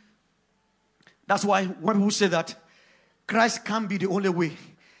way? That's why when people say that Christ can't be the only way,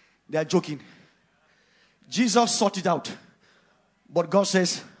 they are joking. Jesus sorted it out. But God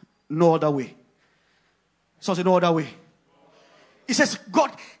says, no other way. So no other way. He says,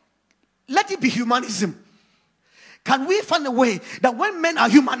 God, let it be humanism. Can we find a way that when men are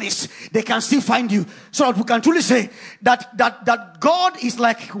humanists, they can still find you? So that we can truly say that God is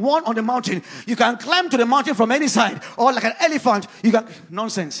like one on the mountain. You can climb to the mountain from any side. Or like an elephant. You can...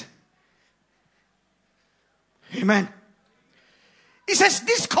 Nonsense. Amen. He says,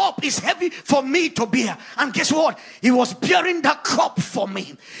 this cup is heavy for me to bear. And guess what? He was bearing that cup for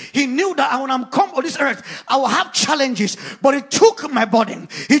me. He knew that when I'm come on this earth, I will have challenges. But he took my burden.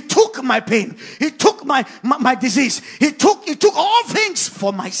 He took my pain. He took my disease. He took all things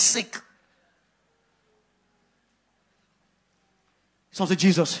for my sake. So to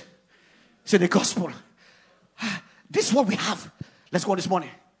Jesus, say the gospel. This is what we have. Let's go this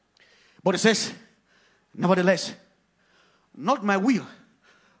morning. But it says, nevertheless, not my will,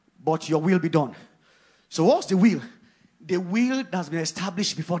 but your will be done. So what's the will? The will that's been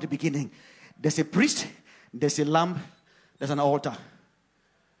established before the beginning. There's a priest, there's a lamb, there's an altar.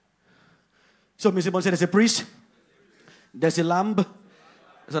 So Mr. Bon said there's a priest, there's a lamb,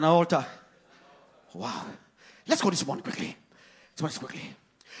 there's an altar. Wow. Let's go this morning quickly.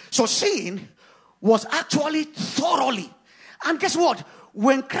 So sin was actually thoroughly. And guess what?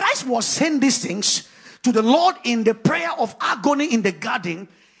 When Christ was saying these things to the Lord in the prayer of agony in the garden,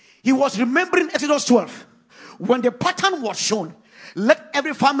 he was remembering Exodus 12. When the pattern was shown, let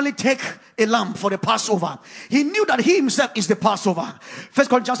every family take a lamb for the Passover. He knew that he himself is the Passover. 1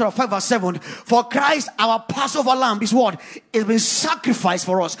 Corinthians 5 verse 7. For Christ, our Passover lamb, is what? It's been sacrificed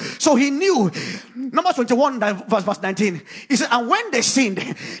for us. So he knew. Numbers 21 verse 19. He said, and when they sinned,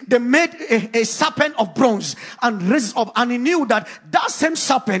 they made a serpent of bronze and raised up. And he knew that same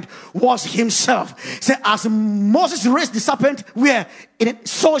serpent was himself. Say, as Moses raised the serpent, where? In it,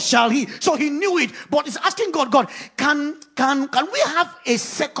 so shall he. So he knew it. But he's asking God, can we have a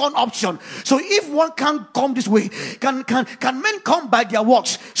second option? So if one can't come this way, can men come by their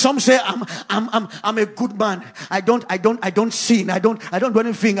works? Some say I'm a good man. I don't sin. I don't do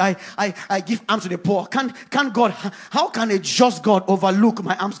anything. I give alms to the poor. Can God? How can a just God overlook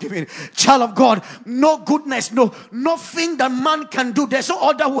my alms giving? Child of God, no goodness, nothing that man can do. There's no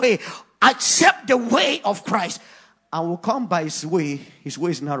other way except the way of Christ. I will come by his way. His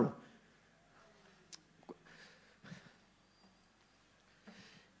way is narrow.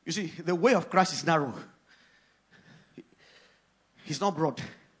 You see, the way of Christ is narrow. He's not broad.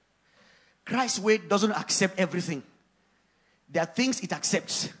 Christ's way doesn't accept everything. There are things it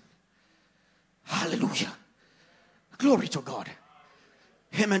accepts. Hallelujah. Glory to God.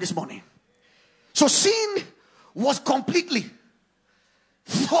 Amen this morning. So sin was completely,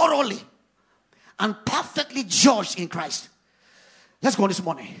 thoroughly, and perfectly judged in Christ. Let's go on this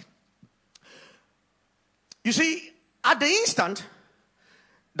morning. You see, at the instant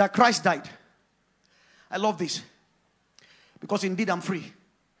that Christ died, I love this, because indeed I'm free.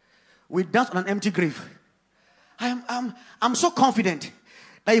 We dance on an empty grave. I'm so confident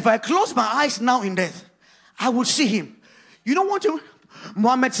that if I close my eyes now in death, I will see him. You know what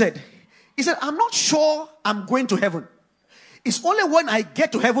Muhammad said? He said, I'm not sure I'm going to heaven. It's only when I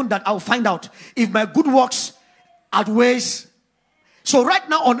get to heaven that I'll find out if my good works outweighs. So right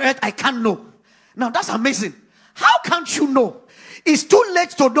now on earth, I can't know. Now that's amazing. How can't you know? It's too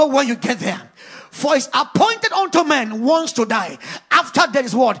late to know when you get there. For it's appointed unto men once to die. After death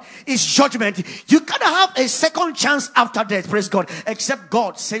is what? Is judgment. You cannot have a second chance after death, praise God, except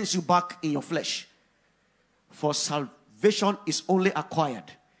God sends you back in your flesh. For salvation is only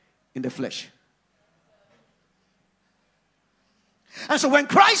acquired in the flesh. And so when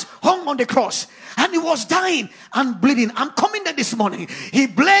Christ hung on the cross and he was dying and bleeding, I'm coming there this morning. He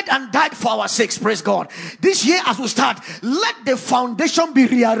bled and died for our sakes, praise God. This year as we start, let the foundation be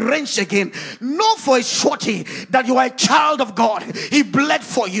rearranged again. Know for a surety that you are a child of God. He bled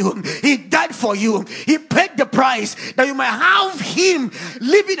for you. He died for you. He paid the price that you might have him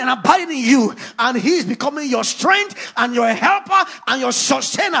living and abiding in you. And he is becoming your strength and your helper and your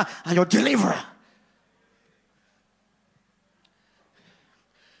sustainer and your deliverer.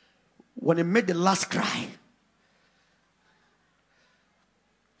 When he made the last cry,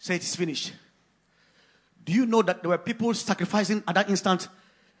 say it is finished. Do you know that there were people sacrificing at that instant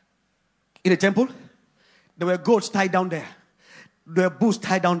in the temple? There were goats tied down there. There were bulls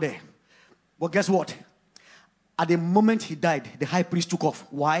tied down there. But guess what? At the moment he died, the high priest took off.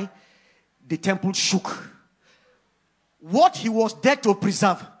 Why? The temple shook. What he was there to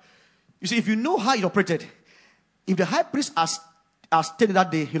preserve. You see, if you know how it operated, if the high priest has stated that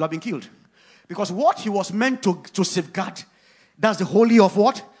day, he'll have been killed. Because what he was meant to safeguard, that's the holy of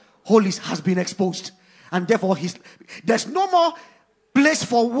what? Holies has been exposed. And therefore, there's no more place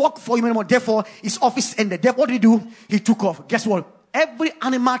for work for him anymore. Therefore, his office ended. Therefore, what did he do? He took off. Guess what? Every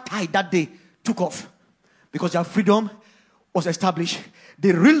animal tied that day took off. Because their freedom was established.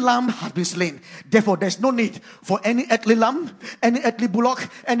 The real lamb has been slain. Therefore, there's no need for any earthly lamb, any earthly bullock,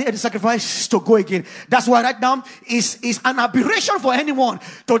 any earthly sacrifice to go again. That's why right now is an aberration for anyone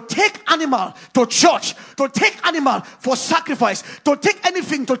to take animal to church, to take animal for sacrifice, to take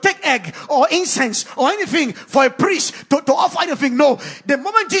anything, to take egg or incense or anything for a priest to offer anything. No. The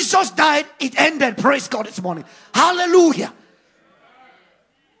moment Jesus died, it ended. Praise God this morning. Hallelujah.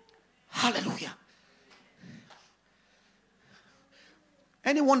 Hallelujah.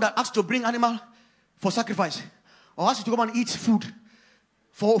 Anyone that asks to bring animal for sacrifice or asks you to come and eat food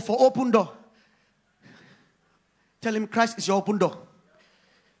for open door, tell him Christ is your open door.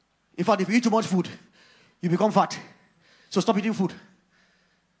 In fact, if you eat too much food, you become fat. So stop eating food.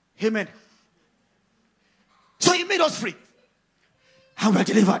 Amen. So he made us free. And we're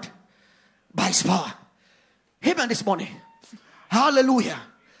delivered by his power. Amen this morning. Hallelujah.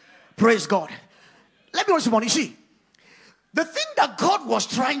 Praise God. Let me know this morning. You see, the thing that God was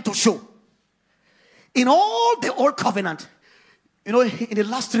trying to show in all the old covenant, in the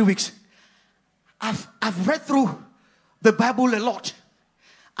last 3 weeks, I've read through the Bible a lot.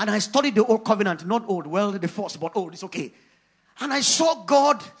 And I studied the old covenant, not old, well, the first, but old, it's okay. And I saw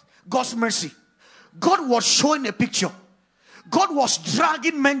God's mercy. God was showing a picture. God was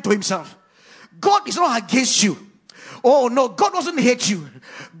dragging men to himself. God is not against you. Oh no, God doesn't hate you.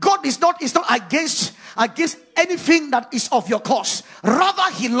 God is not against anything that is of your cause.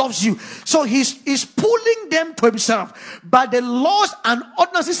 Rather, he loves you. So he's pulling them to himself by the laws and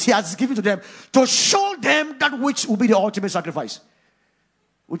ordinances he has given to them to show them that which will be the ultimate sacrifice,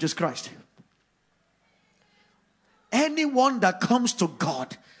 which is Christ. Anyone that comes to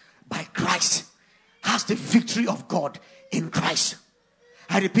God by Christ has the victory of God in Christ.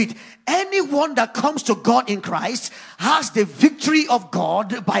 I repeat, anyone that comes to God in Christ has the victory of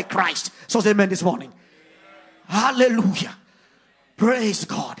God by Christ. So say amen this morning. Hallelujah. Praise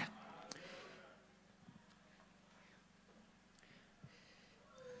God.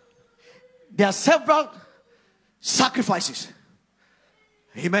 There are several sacrifices.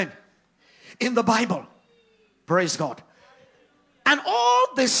 Amen. In the Bible. Praise God. And all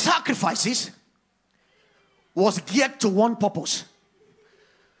the sacrifices was geared to one purpose.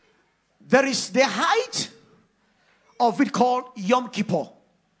 There is the height of it called Yom Kippur.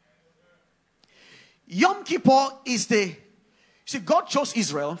 Yom Kippur is God chose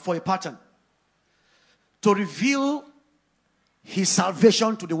Israel for a pattern to reveal his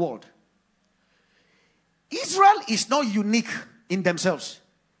salvation to the world. Israel is not unique in themselves,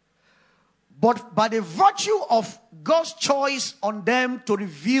 but by the virtue of God's choice on them to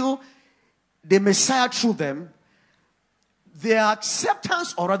reveal the Messiah through them, their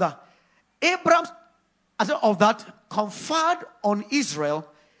acceptance, or rather, Abraham, as of that, conferred on Israel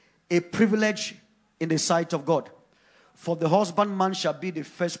a privilege in the sight of God. For the husbandman shall be the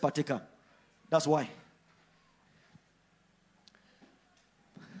first partaker. That's why.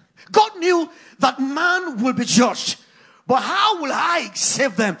 God knew that man will be judged. But how will I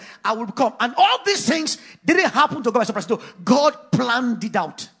save them? I will come. And all these things didn't happen to God by surprise. No, God planned it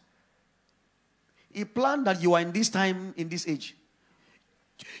out. He planned that you are in this time, in this age.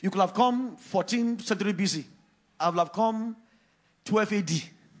 You could have come 14th century BC. I will have come 12 AD.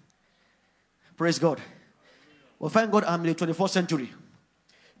 Praise God. Well, thank God I'm in the 24th century.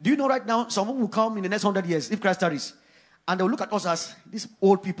 Do you know right now, someone will come in the next 100 years, if Christ tarries, and they'll look at us as these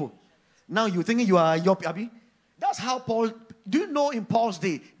old people. Now you're thinking you are Yopi, Abi? That's how Paul, do you know in Paul's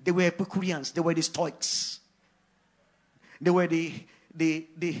day, they were Epicureans, they were the Stoics. They were the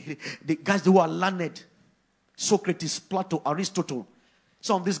guys who were learned. Socrates, Plato, Aristotle.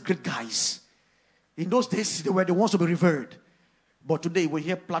 Some of these great guys. In those days, they were the ones to be revered. But today, we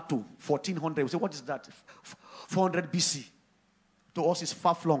hear Plato, 1400. We say, what is that? 400 BC. To us, it's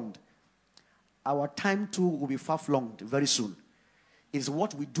far-flung. Our time too will be far-flung very soon. It's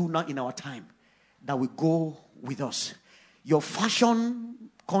what we do now in our time that will go with us. Your fashion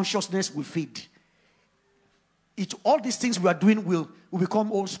consciousness will fade. All these things we are doing will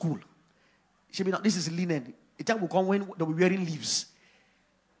become old school. This is linen. A time will come when they'll be wearing leaves.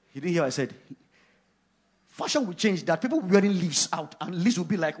 You didn't hear what I said? Fashion will change that. People will be wearing leaves out. And leaves will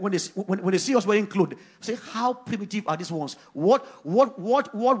be like, when they see us wearing clothes, say, how primitive are these ones? What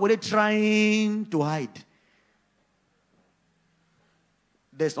were they trying to hide?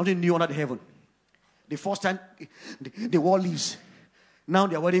 There's nothing new under heaven. The first time, they wore leaves. Now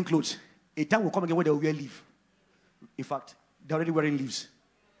they are wearing clothes. A time will come again when they will wear leaves. In fact, they're already wearing leaves.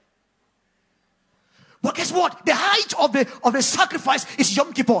 But guess what? The height of the sacrifice is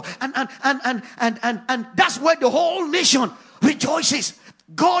Yom Kippur. And that's where the whole nation rejoices.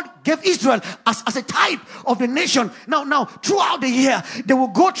 God gave Israel as a type of the nation. Now, throughout the year, they will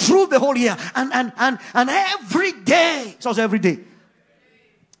go through the whole year. And every day, so every day,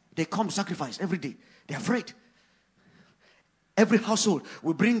 they come to sacrifice every day. They're afraid. Every household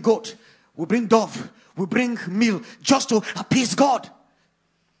will bring goat, will bring dove, will bring meal just to appease God.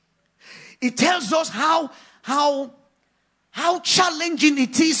 It tells us how challenging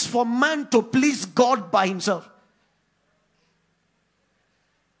it is for man to please God by himself.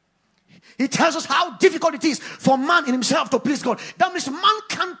 It tells us how difficult it is for man in himself to please God. That means man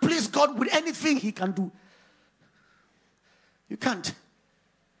can't please God with anything he can do. You can't.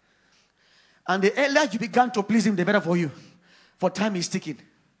 And the earlier you began to please him, the better for you. For time is ticking.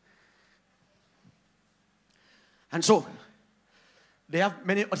 And so, they have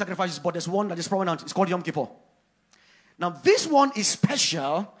many sacrifices, but there's one that is prominent. It's called Yom Kippur. Now, this one is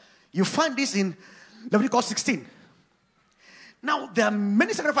special. You find this in Leviticus 16. Now, there are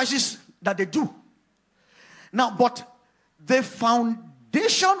many sacrifices that they do. Now, but the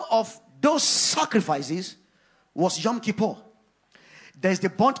foundation of those sacrifices was Yom Kippur. There's the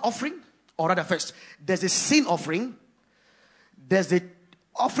burnt offering, or rather first, there's the sin offering. There's the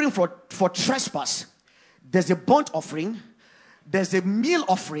offering for trespass. There's the burnt offering. There's the meal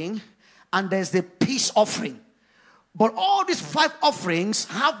offering, and there's the peace offering. But all these 5 offerings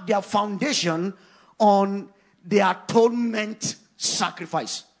have their foundation on the atonement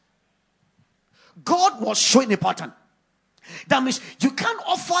sacrifice. God was showing a pattern. That means you can't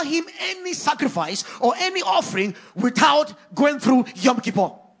offer him any sacrifice or any offering without going through Yom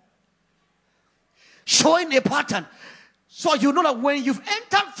Kippur. Showing a pattern. So you know that when you've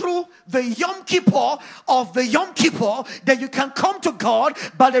entered through the Yom Kippur of the Yom Kippur, then you can come to God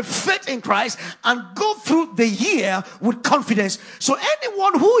by the faith in Christ and go through the year with confidence. So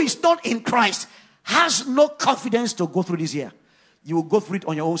anyone who is not in Christ has no confidence to go through this year. You will go through it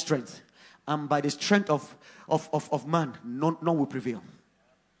on your own strength. And by the strength of man, none will prevail.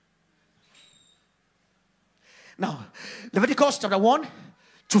 Now, Leviticus chapter 1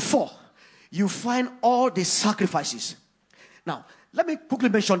 to 4, you find all the sacrifices. Now, let me quickly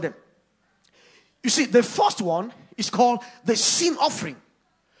mention them. You see, the first one is called the sin offering.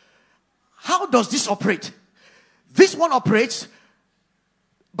 How does this operate? This one operates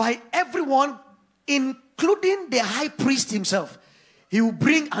by everyone, including the high priest himself. He will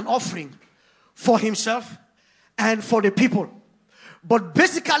bring an offering for himself and for the people, but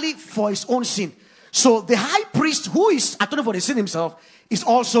basically for his own sin. So the high priest, who is atoning for the sin himself, is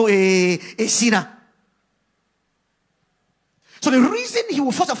also a sinner. So the reason he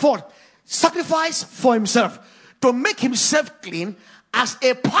will first of all sacrifice for himself, to make himself clean as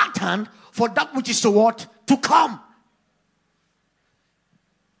a pattern for that which is to come.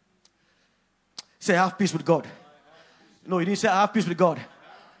 Say, I have peace with God. No, you didn't say I have peace with God,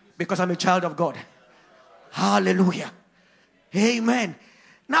 because I'm a child of God. Hallelujah. Amen.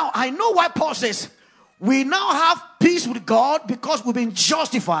 Now, I know why Paul says we now have peace with God, because we've been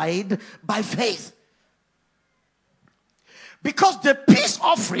justified by faith. Because the peace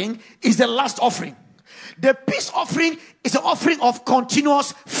offering is the last offering. The peace offering is an offering of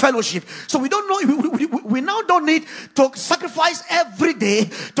continuous fellowship. So we don't know, we now don't need to sacrifice every day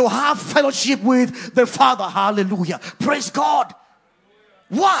to have fellowship with the Father. Hallelujah. Praise God.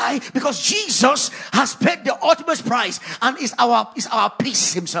 Why? Because Jesus has paid the ultimate price and is our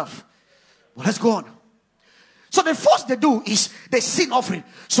peace himself. Well, let's go on. So the first they do is the sin offering.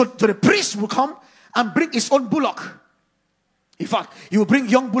 So the priest will come and bring his own bullock. In fact, he will bring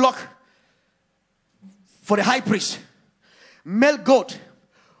young bullock for the high priest, male goat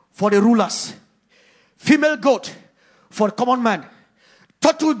for the rulers, female goat for the common man,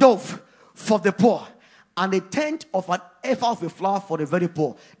 turtle dove for the poor, and a tenth of an ephah of a flour for the very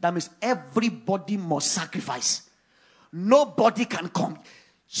poor. That means everybody must sacrifice. Nobody can come.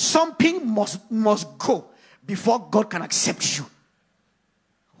 Something must go before God can accept you.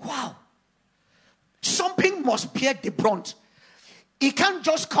 Wow. Something must bear the brunt. It can't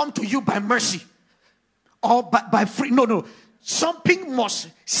just come to you by mercy or by free. No. Something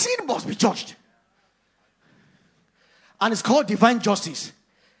sin must be judged. And it's called divine justice.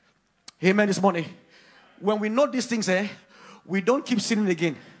 Amen this morning. When we know these things, we don't keep sinning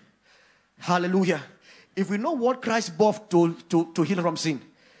again. Hallelujah. If we know what Christ bore to heal from sin,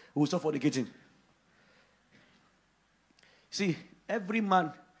 we will stop fornicating. See, every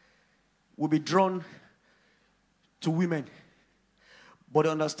man will be drawn to women. But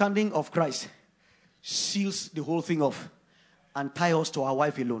the understanding of Christ seals the whole thing off and ties us to our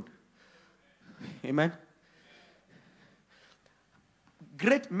wife alone. Amen.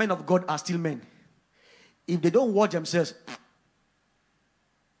 Great men of God are still men. If they don't watch themselves,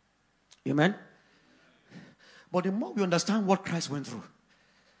 amen. But the more we understand what Christ went through,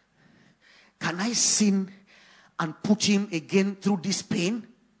 can I sin and put him again through this pain?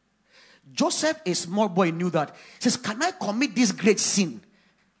 Joseph, a small boy, knew that. He says, can I commit this great sin?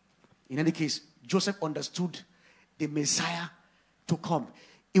 In any case, Joseph understood the Messiah to come.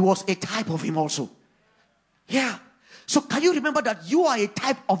 It was a type of him also. Yeah. So can you remember that you are a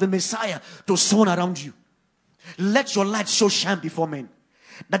type of the Messiah to someone around you? Let your light so shine before men,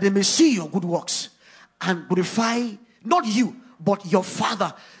 that they may see your good works and glorify not you, but your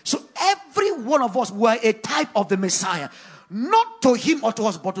Father. So every one of us were a type of the Messiah. Not to him or to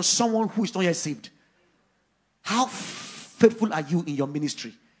us, but to someone who is not yet saved. How faithful are you in your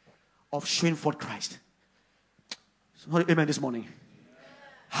ministry of showing forth Christ? Amen this morning.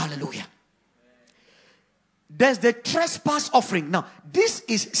 Hallelujah. There's the trespass offering. Now, this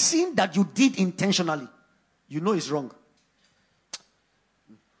is sin that you did intentionally. You know it's wrong.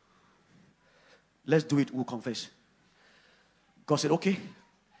 Let's do it. We'll confess. God said, okay,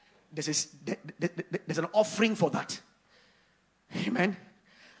 there's an offering for that. Amen.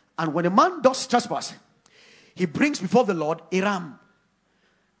 And when a man does trespass, he brings before the Lord a ram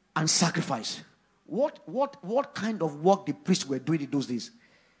and sacrifice. What kind of work the priests were doing in those days?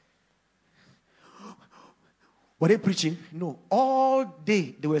 Were they preaching? No. All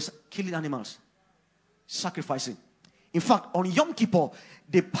day they were killing animals, sacrificing. In fact, on Yom Kippur,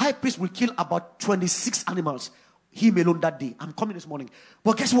 the high priest will kill about 26 animals. Him alone that day. I'm coming this morning.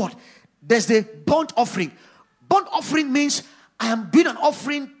 But guess what? There's the burnt offering. Burnt offering means I am doing an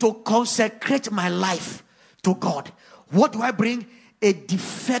offering to consecrate my life to God. What do I bring? A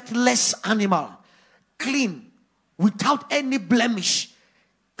defectless animal. Clean. Without any blemish.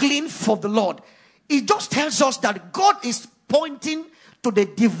 Clean for the Lord. It just tells us that God is pointing to the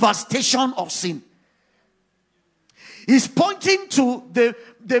devastation of sin. He's pointing to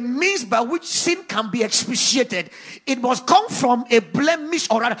the means by which sin can be expiated. It must come from a blemish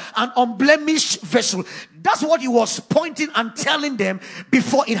or rather an unblemished vessel. That's what he was pointing and telling them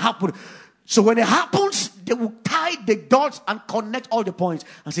before it happened. So when it happens, they will tie the dots and connect all the points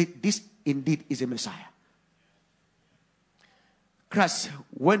and say, this indeed is a Messiah. Christ,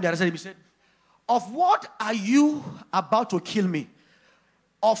 when they arrested him, he said, of what are you about to kill me?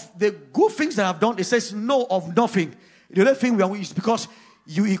 Of the good things that I've done, it says no, of nothing. The other thing we are is because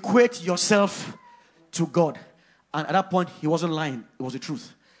you equate yourself to God. And at that point, he wasn't lying. It was the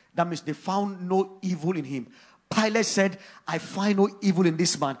truth. That means they found no evil in him. Pilate said, I find no evil in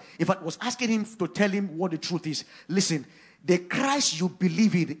this man. If I was asking him to tell him what the truth is, listen, the Christ you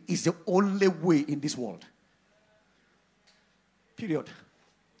believe in is the only way in this world. Period.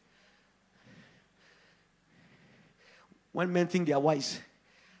 When men think they are wise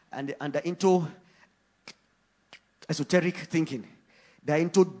and they're into esoteric thinking, they're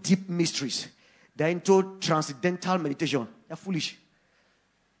into deep mysteries, they're into transcendental meditation, they're foolish.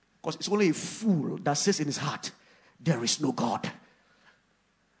 Because it's only a fool that says in his heart, there is no God.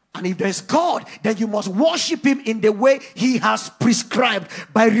 And if there's God, then you must worship him in the way he has prescribed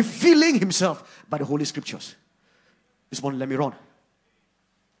by revealing himself by the Holy Scriptures. This morning, let me run.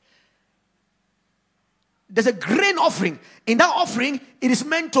 There's a grain offering. In that offering, it is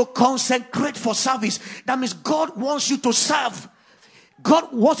meant to consecrate for service. That means God wants you to serve.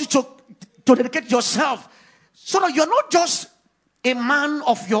 God wants you to dedicate yourself. So that you're not just a man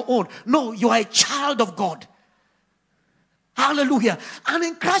of your own. No, you are a child of God. Hallelujah. And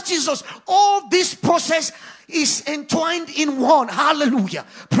in Christ Jesus, all this process is entwined in one. Hallelujah.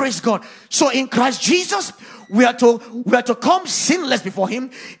 Praise God. So in Christ Jesus, we are to come sinless before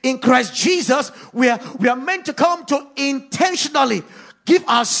him. In Christ Jesus, we are meant to come to intentionally give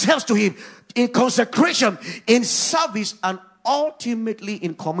ourselves to him in consecration, in service, and ultimately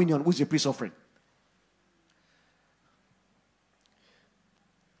in communion, which is a peace offering.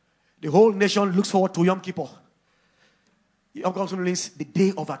 The whole nation looks forward to Yom Kippur. Yom Kippur means the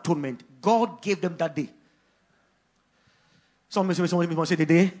day of atonement. God gave them that day. Someone say the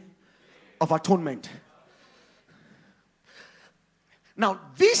day of atonement. Now,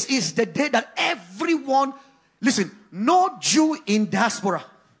 this is the day that everyone, listen, no Jew in diaspora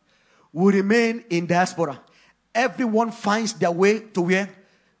will remain in diaspora. Everyone finds their way to where?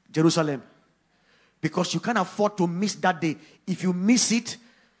 Jerusalem. Because you can't afford to miss that day. If you miss it,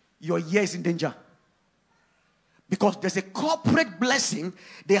 your year is in danger. Because there's a corporate blessing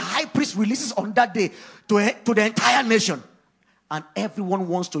the high priest releases on that day to the entire nation. And everyone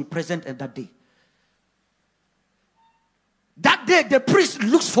wants to be present at that day. That day, the priest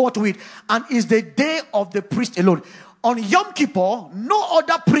looks forward to it, and is the day of the priest alone. On Yom Kippur, no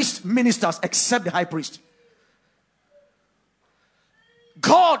other priest ministers except the high priest.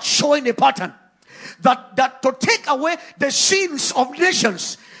 God showing a pattern that to take away the sins of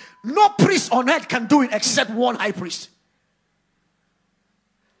nations, no priest on earth can do it except one high priest.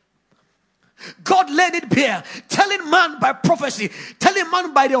 God laid it bare, telling man by prophecy, telling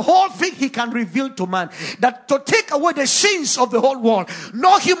man by the whole thing he can reveal to man, that to take away the sins of the whole world,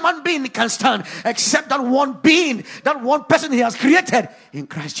 no human being can stand except that one being, that one person he has created in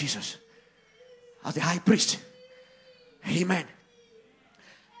Christ Jesus as the high priest. Amen.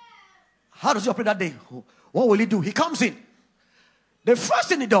 How does he operate that day? What will he do? He comes in. The first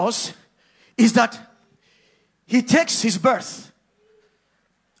thing he does is that he takes his birth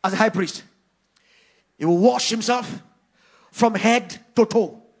as a high priest. He will wash himself from head to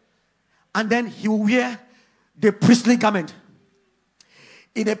toe. And then he will wear the priestly garment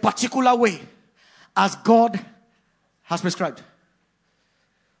in a particular way as God has prescribed.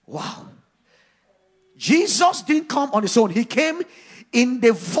 Wow. Jesus didn't come on his own. He came in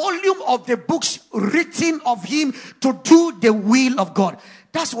the volume of the books written of him to do the will of God.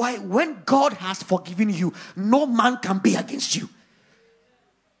 That's why when God has forgiven you, no man can be against you.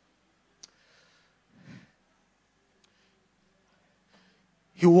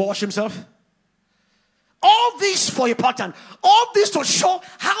 He will wash himself. All this for a pattern. All this to show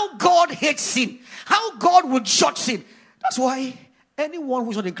how God hates sin. How God would judge sin. That's why anyone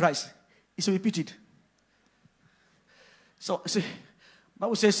who's not in Christ is repeated. So, see,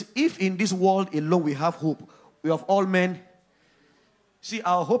 Bible says, if in this world alone we have hope, we have all men. See,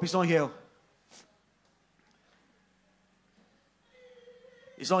 our hope is not here.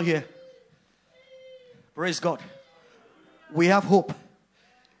 It's not here. Praise God. We have hope.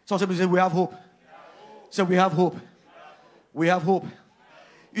 Some people say we have hope. So we have hope. We have hope.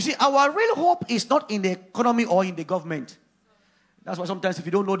 You see, our real hope is not in the economy or in the government. That's why sometimes if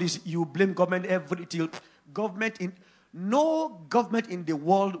you don't know this, you blame government every till no government in the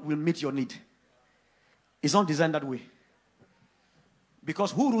world will meet your need. It's not designed that way.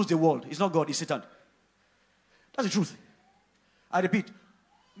 Because who rules the world? It's not God, it's Satan. That's the truth. I repeat,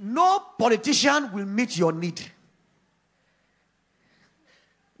 no politician will meet your need.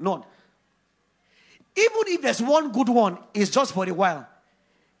 None. Even if there's one good one, it's just for a while.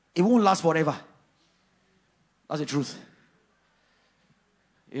 It won't last forever. That's the truth.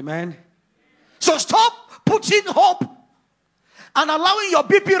 Amen. So stop putting hope and allowing your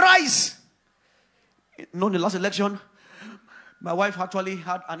BP rise. In the last election, my wife actually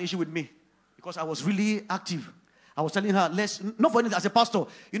had an issue with me because I was really active. I was telling her, not for anything, as a pastor,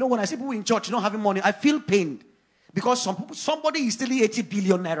 when I see people in church not having money, I feel pain. Because somebody is stealing 80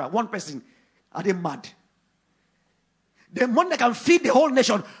 billion naira. One person. Are they mad? The money that can feed the whole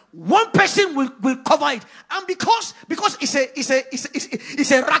nation, one person will cover it. And because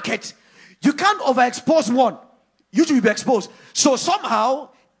it's a racket, you can't overexpose one. You should be exposed. So somehow,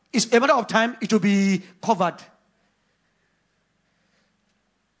 it's a matter of time, it will be covered.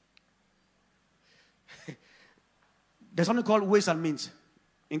 There's something called ways and means.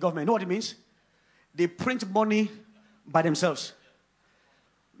 in government. You know what it means? They print money by themselves.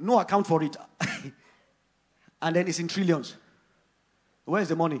 No account for it. And then it's in trillions. Where's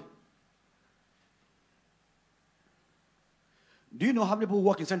the money? Do you know how many people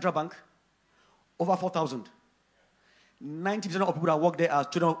work in central bank? Over 4,000. 90% of people that work there are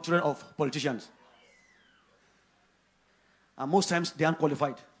children of politicians. And most times they aren't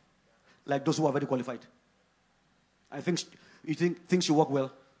qualified. Like those who are very qualified. I think you think things should work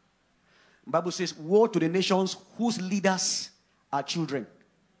well. The Bible says, woe to the nations whose leaders are children.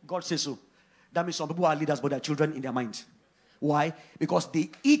 God says so. That means some people are leaders, but they're children in their minds. Why? Because they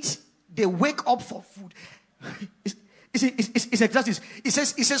eat, they wake up for food. It's exactly this. It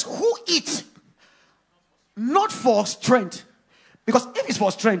says, who eats not for strength? Because if it's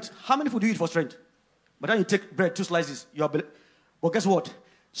for strength, how many food do you eat for strength? But then you take bread, 2 slices, but guess what?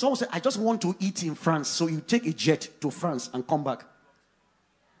 Someone said, I just want to eat in France. So you take a jet to France and come back.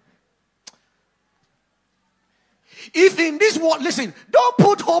 If in this world, listen, don't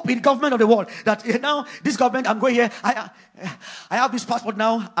put hope in government of the world. That now, this government, I'm going here. I have this passport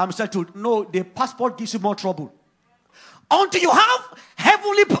now. I'm settled. No, the passport gives you more trouble. Until you have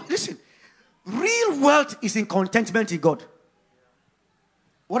heavenly, listen, real wealth is in contentment in God.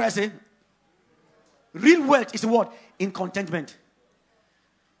 What I say? Real wealth is what? In contentment.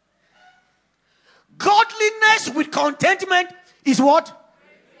 Godliness with contentment is what?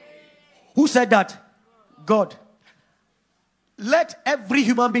 Who said that? God. Let every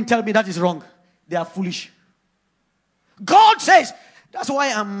human being tell me that is wrong. They are foolish. God says, that's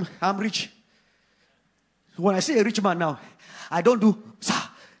why I'm rich. When I say a rich man now, I don't do, sir,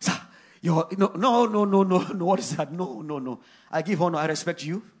 no, what is that? No. I give honor, I respect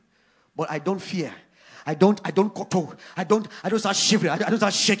you, but I don't fear. I don't koto. I don't start shivering. I don't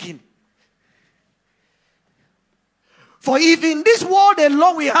start shaking. For if in this world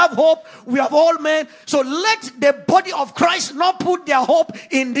alone we have hope, we have all men. So let the body of Christ not put their hope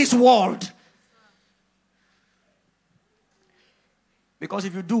in this world. Because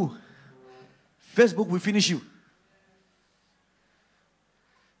if you do, Facebook will finish you.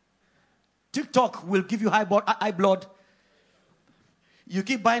 TikTok will give you high blood. You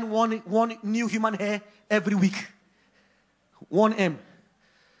keep buying one new human hair every week. 1M.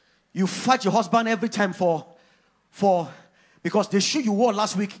 You fight your husband every time for because the shoe you wore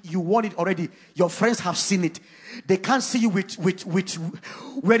last week, you wore it already. Your friends have seen it. They can't see you with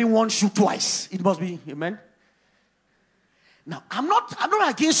wearing one shoe twice. It must be, amen. Now, I'm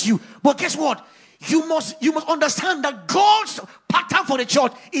not against you, but guess what? You must understand that God's pattern for the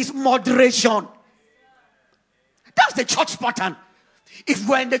church is moderation. That's the church pattern. If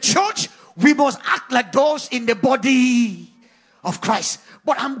we're in the church, we must act like those in the body of Christ.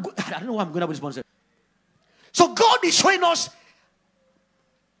 But I don't know what I'm going to respond. So God is showing us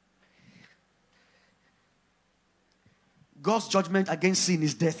God's judgment against sin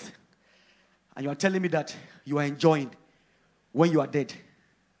is death. And you are telling me that you are enjoying when you are dead.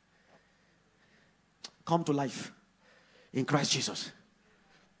 Come to life in Christ Jesus.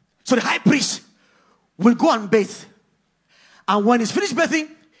 So the high priest will go and bathe. And when he's finished bathing,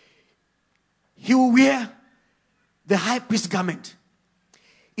 he will wear the high priest garment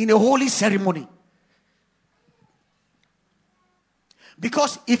in a holy ceremony.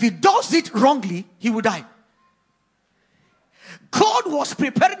 Because if he does it wrongly, he will die. God was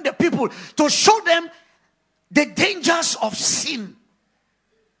preparing the people to show them the dangers of sin.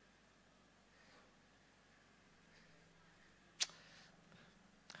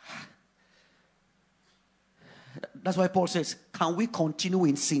 That's why Paul says, can we continue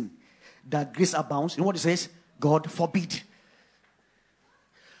in sin that grace abounds? You know what he says? God forbid.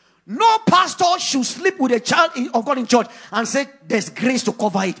 No pastor should sleep with a child of God in church and say there's grace to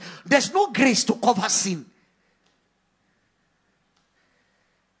cover it. There's no grace to cover sin.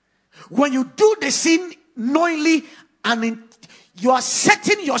 When you do the sin knowingly you are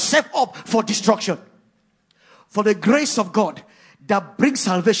setting yourself up for destruction. For the grace of God that brings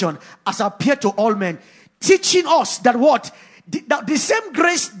salvation has appeared to all men, teaching us that what? The same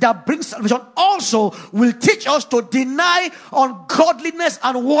grace that brings salvation also will teach us to deny ungodliness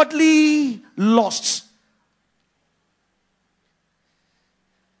and worldly lusts.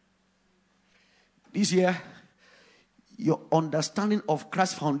 This year, your understanding of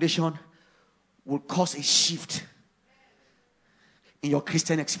Christ's foundation will cause a shift in your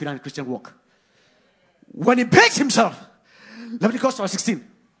Christian experience, Christian walk. When he bathes himself, Leviticus 16,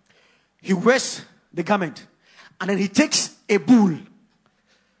 he wears the garment and then he takes a bull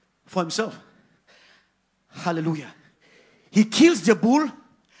for himself. Hallelujah. He kills the bull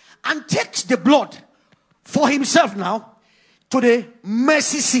and takes the blood for himself now to the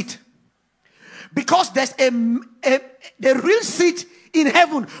mercy seat. Because there's the real seat in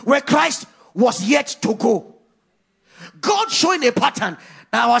heaven where Christ was yet to go. God showing a pattern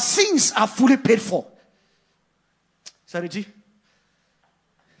that our sins are fully paid for. Sariji,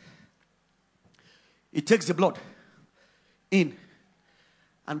 he takes the blood in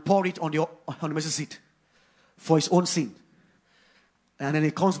and pour it on the mercy seat for his own sin. And then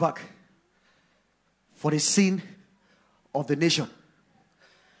he comes back for the sin of the nation.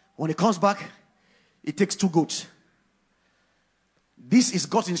 When he comes back, he takes 2 goats. This is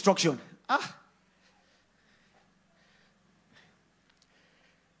God's instruction.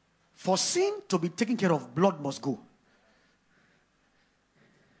 For sin to be taken care of, blood must go.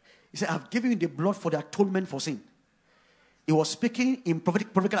 He said, I've given you the blood for the atonement for sin. He was speaking in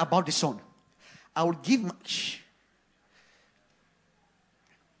prophetic about the Son. I will give my...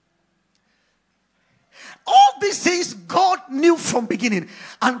 All these things God knew from beginning.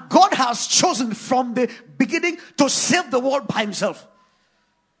 And God has chosen from the beginning to save the world by himself.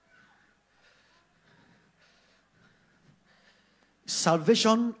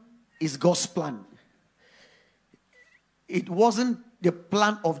 Salvation is God's plan. It wasn't the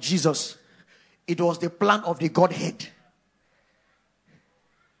plan of Jesus. It was the plan of the Godhead.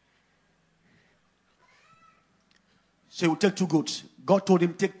 So he would take 2 goats. God told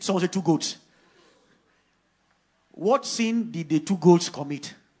him, take 2 goats. What sin did the 2 goats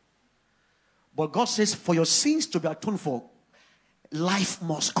commit? But God says, for your sins to be atoned for, life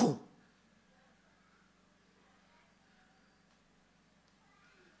must go.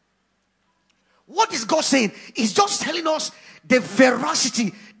 What is God saying? He's just telling us the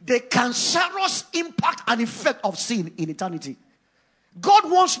veracity, the cancerous impact and effect of sin in eternity.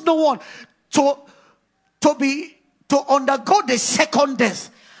 God wants no one to undergo the second death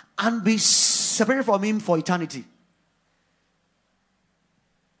and be separated from him for eternity.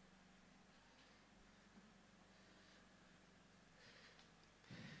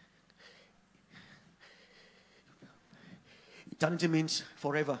 Eternity means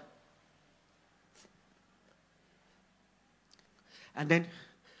forever. And then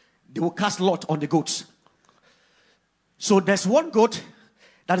they will cast lot on the goats. So there's one goat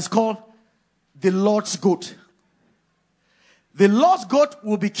that is called the Lord's goat. The Lord's goat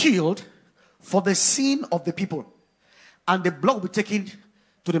will be killed for the sin of the people. And the blood will be taken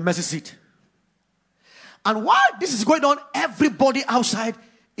to the mercy seat. And while this is going on, everybody outside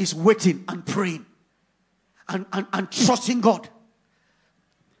is waiting and praying and trusting God.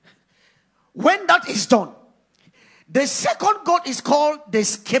 When that is done, the second goat is called the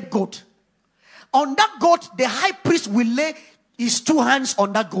scapegoat. On that goat, the high priest will lay his 2 hands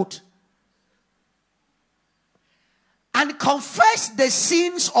on that goat and confess the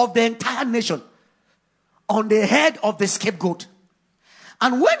sins of the entire nation on the head of the scapegoat.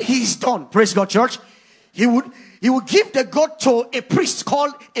 And when he is done, praise God, church, he would give the goat to a priest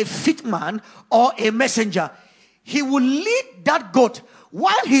called a fit man or a messenger. He will lead that goat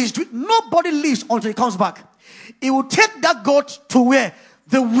while he is doing. Nobody leaves until he comes back. He will take that goat to where?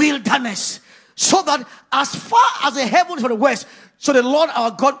 The wilderness. So that as far as the heavens from the west, so the Lord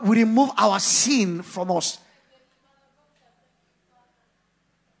our God will remove our sin from us.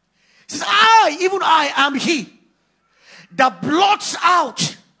 He says, even I am he that blots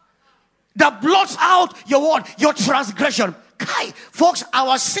out your what? Your transgression. Kai, folks,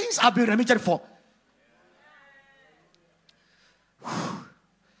 our sins have been remitted for.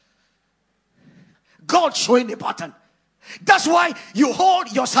 God showing the pattern. That's why you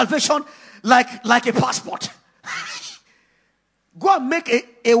hold your salvation like a passport. Go and make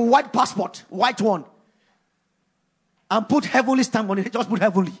a white passport, white one, and put heavenly stamp on it. Just put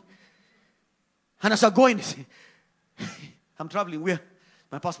heavenly. And as you're going, I'm traveling where?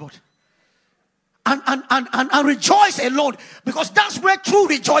 My passport. And rejoice alone, because that's where true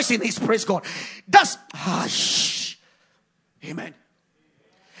rejoicing is. Praise God. That's amen.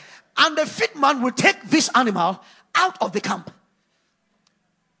 And the fit man will take this animal out of the camp,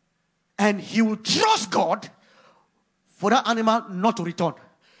 and he will trust God for that animal not to return,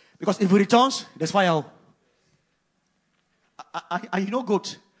 because if he returns, there's fire. And you know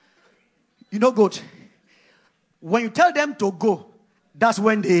goat. When you tell them to go, that's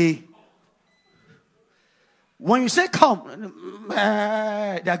when they. When you say come,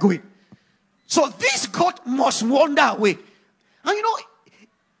 they are going. So this goat must wander away. And you know,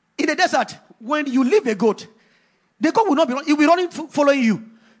 in the desert, when you leave a goat, the goat will not be running. It will be running, following you,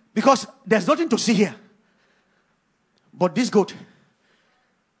 because there's nothing to see here. But this goat,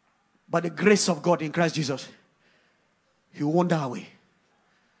 by the grace of God in Christ Jesus, he will wander away.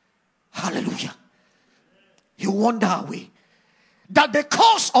 Hallelujah. He will wander away. that the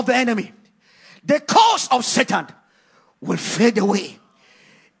cause of the enemy, the cause of Satan will fade away.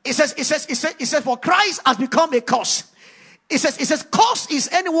 It says, for Christ has become a cause. It says, cause is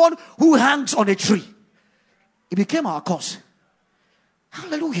anyone who hangs on a tree. It became our cause.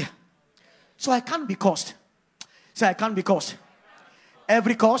 Hallelujah. So I can't be caused. Say, I can't be caused.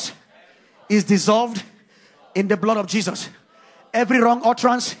 Every cause is dissolved in the blood of Jesus. Every wrong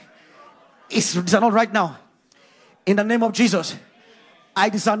utterance is disannuled right now. In the name of Jesus, I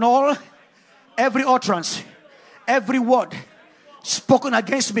disannul every utterance, every word spoken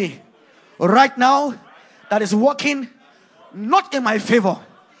against me right now that is working not in my favor.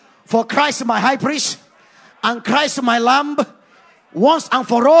 For Christ my high priest and Christ my lamb once and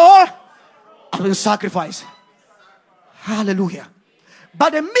for all has been sacrificed. Hallelujah. By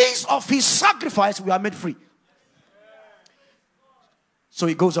the means of his sacrifice we are made free. So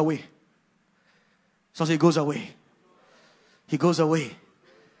he goes away. So he goes away. He goes away.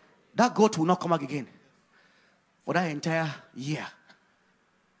 That goat will not come back again for that entire year.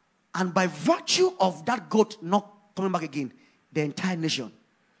 And by virtue of that goat not coming back again, the entire nation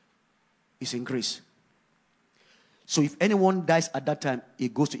is in grace. So if anyone dies at that time,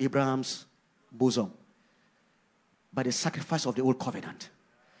 it goes to Abraham's bosom. By the sacrifice of the old covenant,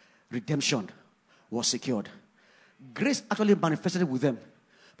 redemption was secured. Grace actually manifested with them,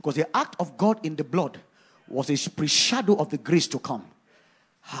 because the act of God in the blood was a pre-shadow of the grace to come.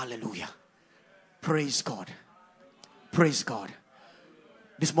 Hallelujah. Praise God. Praise God.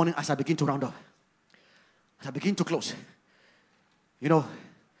 This morning, as I begin to round up, as I begin to close, you know,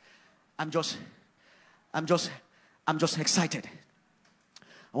 I'm just excited.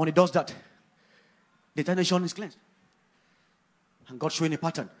 And when he does that, the entire nation is cleansed. And God's showing a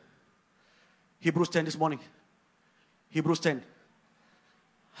pattern. Hebrews 10 this morning. Hebrews 10.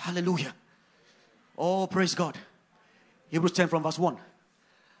 Hallelujah. Oh, praise God. Hebrews 10 from verse 1.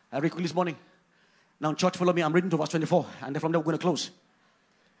 I read quickly this morning. Now, church, follow me. I'm reading to verse 24. And then from there, we're going to close.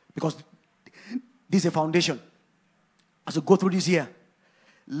 Because this is a foundation. As you go through this year,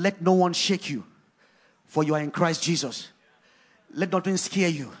 let no one shake you, for you are in Christ Jesus. Let nothing scare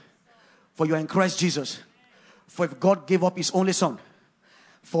you, for you are in Christ Jesus. For if God gave up his only son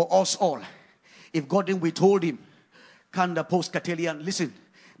for us all, if God didn't withhold him, can the post-Catalian, listen,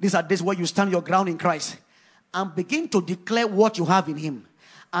 these are days where you stand your ground in Christ and begin to declare what you have in him,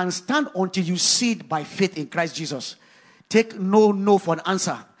 and stand until you see it by faith in Christ Jesus. Take no for an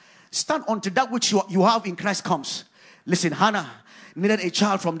answer. Stand until that which you have in Christ comes. Listen, Hannah needed a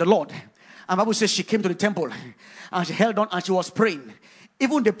child from the Lord. And the Bible says she came to the temple and she held on and she was praying.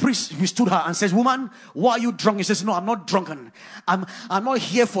 Even the priest withstood her and says, woman, why are you drunk? He says, no, I'm not drunken. I'm not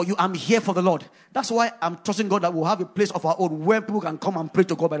here for you. I'm here for the Lord. That's why I'm trusting God that we'll have a place of our own where people can come and pray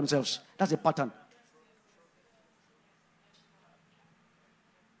to God by themselves. That's a pattern.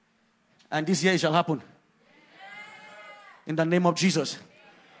 And this year it shall happen. In the name of Jesus.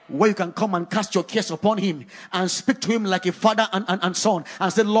 Where you can come and cast your cares upon him and speak to him like a father and son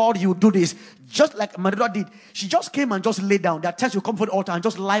and say, Lord, you do this. Just like Maria did. She just came and just lay down. There are times you come for the altar and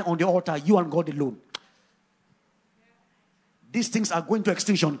just lie on the altar, you and God alone. These things are going to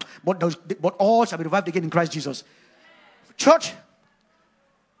extinction, but all shall be revived again in Christ Jesus. Church,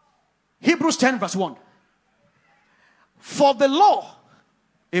 Hebrews 10 verse 1. For the law,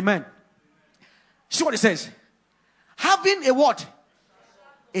 amen. See what it says. Having a what?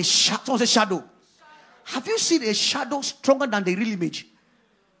 A shadow. Someone say shadow. Have you seen a shadow stronger than the real image?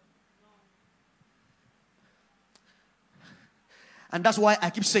 And that's why I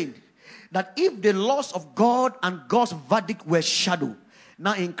keep saying that if the laws of God and God's verdict were shadow,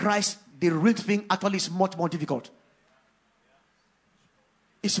 now in Christ the real thing actually is much more difficult.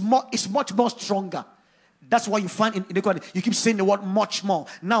 It's much more stronger. That's why you find in the Quran, you keep saying the word much more.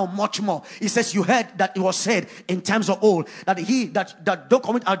 Now much more. It says you heard that it was said in times of old that he that don't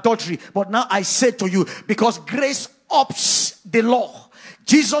commit adultery. But now I say to you, because grace ups the law.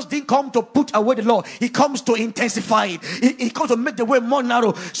 Jesus didn't come to put away the law. He comes to intensify it. He comes to make the way more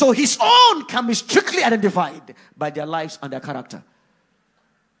narrow. So his own can be strictly identified by their lives and their character.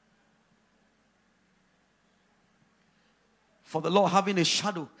 For the law having a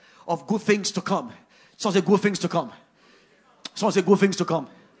shadow of good things to come. Someone say good things to come. Someone say good things to come.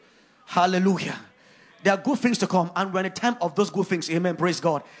 Hallelujah. There are good things to come. And we're in a time of those good things. Amen. Praise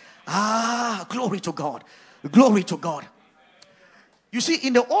God. Glory to God. Glory to God. You see,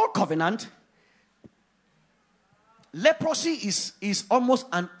 in the old covenant, leprosy is almost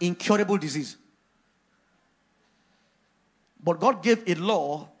an incurable disease. But God gave a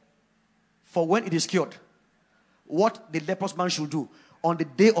law for when it is cured. What the leprous man should do on the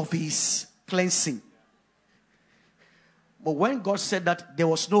day of his cleansing. But when God said that, there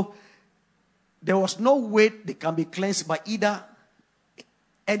was no way they can be cleansed by either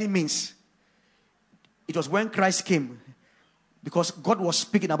any means. It was when Christ came, because God was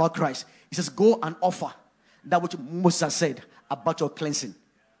speaking about Christ. He says, go and offer that which Moses said about your cleansing.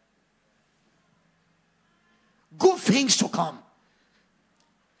 Good things to come.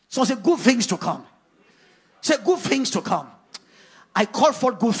 So I say, good things to come. Say, good things to come. I call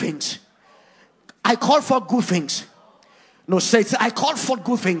for good things. I call for good things. No, say, I call for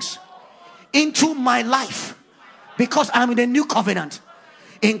good things into my life, because I'm in a new covenant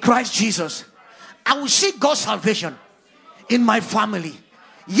in Christ Jesus. I will see God's salvation in my family.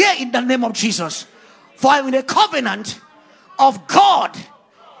 Yeah, in the name of Jesus. For I'm in a covenant of God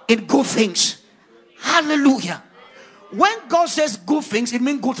in good things. Hallelujah. When God says good things, it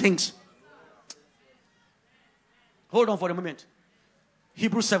means good things. Hold on for a moment.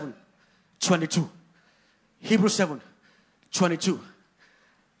 Hebrews 7:22. Hebrews 7:22.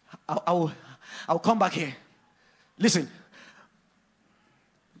 I'll come back here. Listen.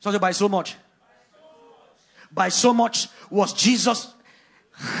 So by so much. By so much was Jesus.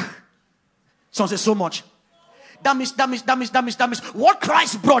 So say so much. That means what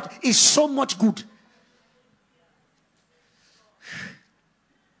Christ brought is so much good.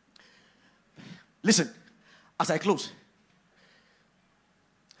 Listen, as I close.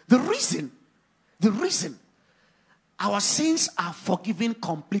 The reason our sins are forgiven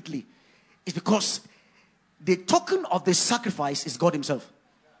completely is because the token of the sacrifice is God himself.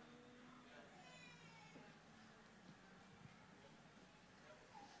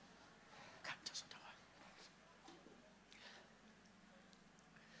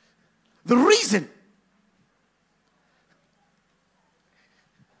 The reason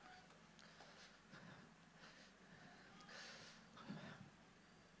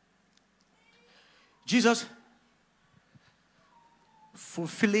Jesus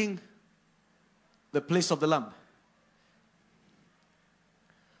fulfilling the place of the Lamb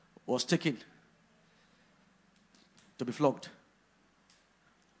was taken to be flogged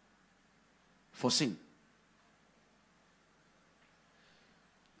for sin.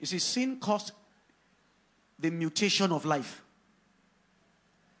 You see, sin caused the mutation of life.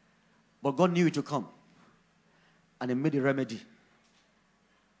 But God knew it would come. And he made a remedy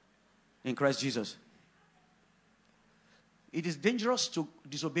in Christ Jesus. It is dangerous to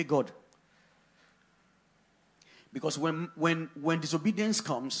disobey God. Because when disobedience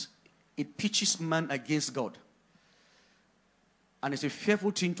comes, it pitches man against God. And it's a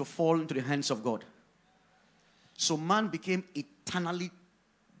fearful thing to fall into the hands of God. So man became eternally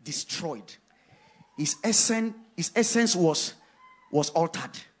destroyed. His essence was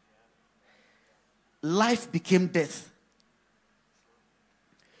altered. Life became death.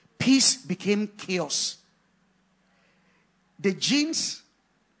 Peace became chaos. The genes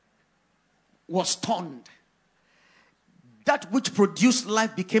was turned. That which produced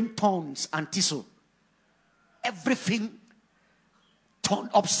life became thorns and thistle. Everything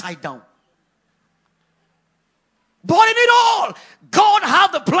turned upside down. But in it all, God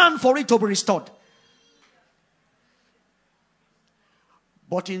had the plan for it to be restored.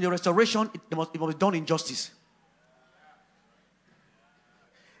 But in the restoration, it must be done in justice.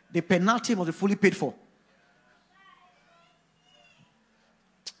 The penalty must be fully paid for.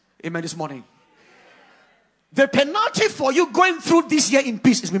 Amen this morning. The penalty for you going through this year in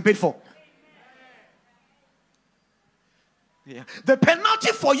peace has been paid for. Yeah. The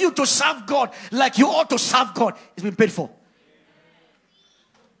penalty for you to serve God like you ought to serve God has been paid for.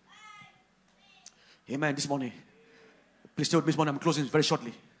 Amen this morning. Please stay with me this morning. I'm closing very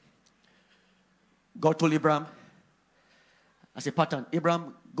shortly. God told Abraham as a pattern,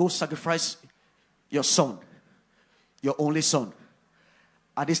 Abraham, go sacrifice your son, your only son.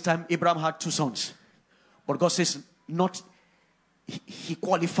 At this time, Abraham had 2 sons. But God says, he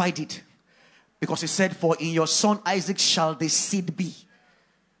qualified it. Because he said, for in your son Isaac shall the seed be.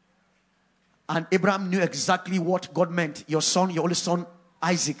 And Abraham knew exactly what God meant. Your son, your only son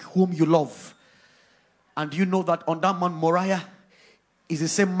Isaac, whom you love. And you know that on that Mount Moriah is the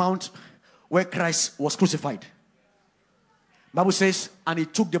same mount where Christ was crucified. Bible says, and he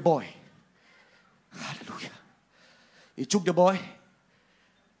took the boy. Hallelujah. He took the boy.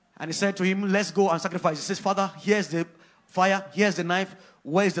 And he said to him, let's go and sacrifice. He says, Father, here's the fire, here's the knife,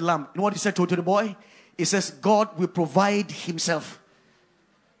 where is the lamb? You know what he said to the boy? He says, God will provide himself.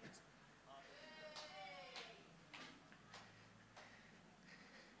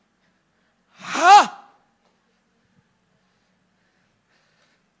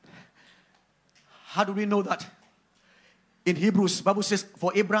 How do we know that? In Hebrews, the Bible says,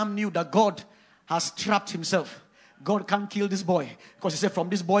 for Abraham knew that God has trapped himself. God can't kill this boy, because he said from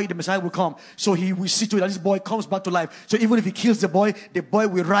this boy the Messiah will come. So he will see to it that this boy comes back to life. So even if he kills the boy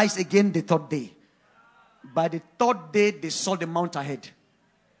will rise again the third day. By the third day, they saw the mount ahead.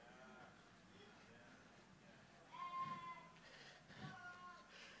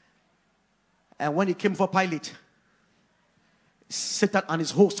 And when he came for Pilate, Satan and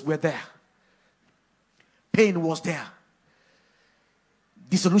his host were there. Pain was there.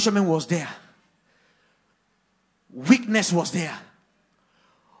 Disillusionment was there. Weakness was there.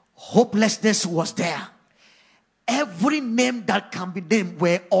 Hopelessness was there. Every name that can be named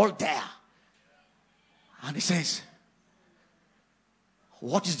were all there. And he says,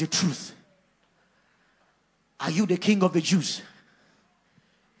 what is the truth? Are you the king of the Jews?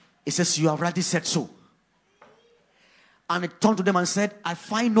 He says, you have already said so. And he turned to them and said, I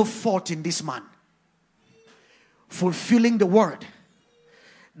find no fault in this man, fulfilling the word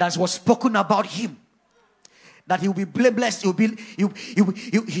that was spoken about him, that he will be blameless, he'll be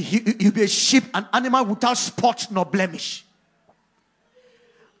a sheep, an animal without spot nor blemish.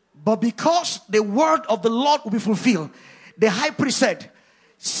 But because the word of the Lord will be fulfilled, the high priest said,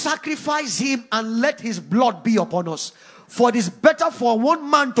 sacrifice him and let his blood be upon us. For it is better for one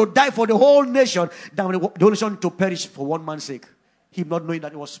man to die for the whole nation than the whole nation to perish for one man's sake. Him not knowing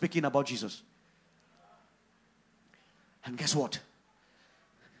that he was speaking about Jesus. And guess what?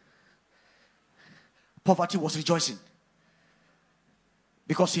 Poverty was rejoicing,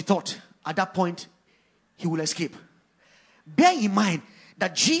 because he thought at that point he will escape. Bear in mind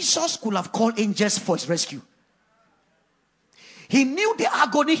that Jesus could have called angels for his rescue. He knew the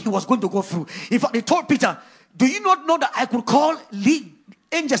agony he was going to go through. In fact, he told Peter, do you not know that I could call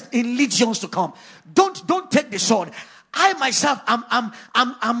angels in legions to come? Don't take the sword. I myself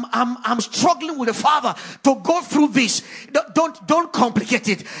I'm struggling with the Father to go through this. Don't complicate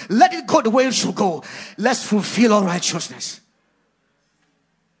it. Let it go the way it should go. Let's fulfill all righteousness.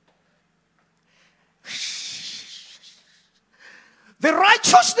 The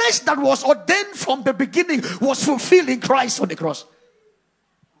righteousness that was ordained from the beginning was fulfilled in Christ on the cross.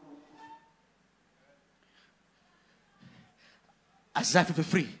 Isaiah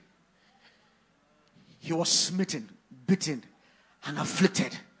 53. He was smitten, beaten, and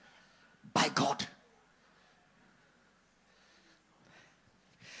afflicted by God.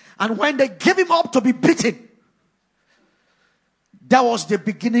 And when they gave him up to be beaten, that was the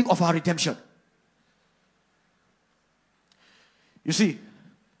beginning of our redemption. You see,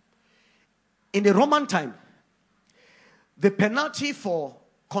 in the Roman time, the penalty for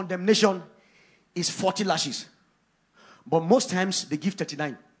condemnation is 40 lashes. But most times they give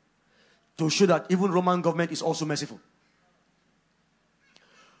 39 to show that even Roman government is also merciful.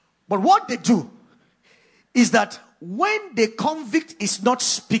 But what they do is that when the convict is not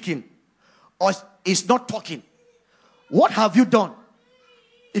speaking or is not talking, what have you done?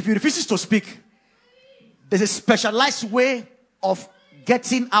 If he refuses to speak, there's a specialized way of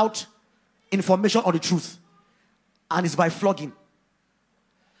getting out information on the truth, and it's by flogging.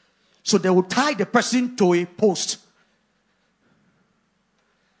 So they will tie the person to a post.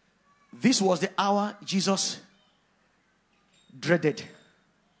 This was the hour Jesus dreaded.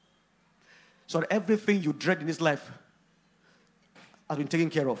 So everything you dread in this life has been taken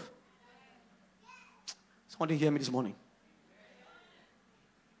care of. Someone didn't hear me this morning.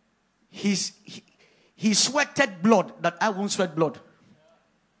 He sweated blood that I won't sweat blood.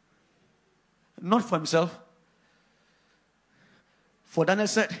 Not for himself. For Daniel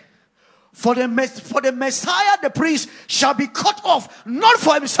said, for the Messiah, the priest, shall be cut off, not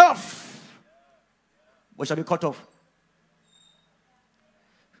for himself, but shall be cut off.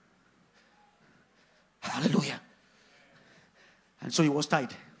 Hallelujah. And so he was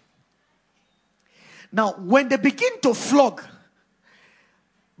tied. Now, when they begin to flog,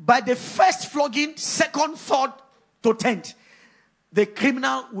 by the first flogging, second, third to 10th, the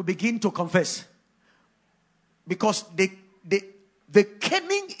criminal will begin to confess. Because the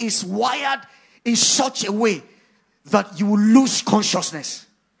caning is wired in such a way that you will lose consciousness.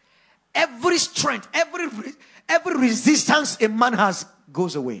 Every strength, every resistance a man has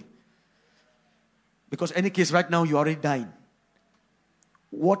goes away. Because in any case, right now, you're already dying.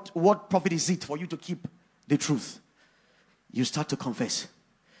 What profit is it for you to keep the truth? You start to confess.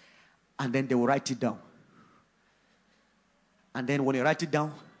 And then they will write it down. And then when you write it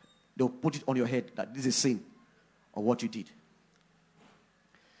down, they'll put it on your head that this is sin of what you did.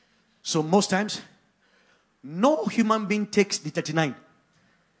 So most times, no human being takes the 39.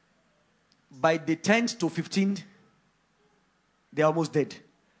 By the 10th to 15th, they're almost dead.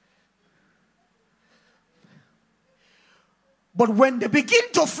 But when they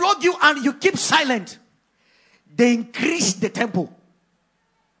begin to flog you and you keep silent, they increased the temple.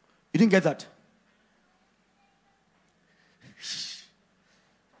 You didn't get that?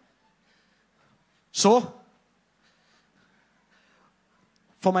 So,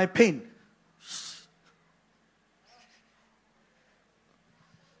 for my pain,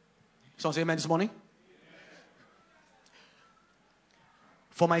 someone say amen this morning.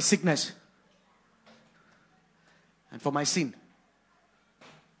 For my sickness and for my sin,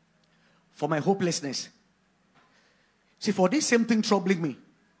 for my hopelessness. See, for this same thing troubling me,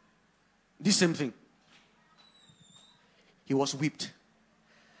 this same thing, he was whipped.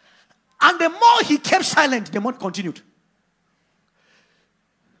 And the more he kept silent, the more it continued.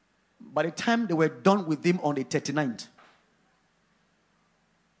 By the time they were done with him on the 39th,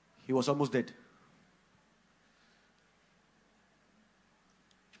 he was almost dead.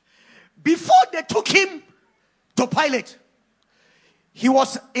 Before they took him to Pilate, he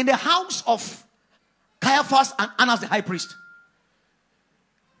was in the house of Caiaphas and Annas the high priest.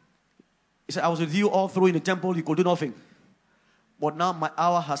 He said, I was with you all through in the temple, you could do nothing. But now my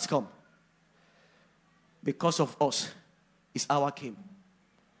hour has come. Because of us, his hour came.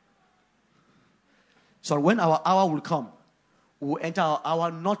 So when our hour will come, we will enter our hour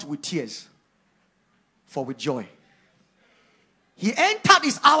not with tears, for with joy. He entered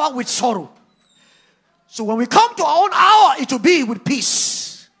his hour with sorrow. So when we come to our own hour, it will be with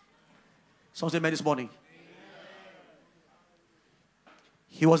peace. Someone say amen this morning.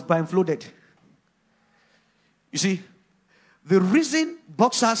 He was blindfolded. You see, the reason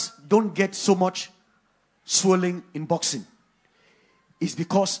boxers don't get so much swelling in boxing is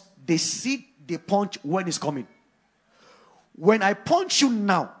because they see the punch when it's coming. When I punch you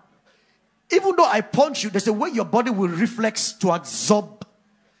now, even though I punch you, there's a way your body will reflex to absorb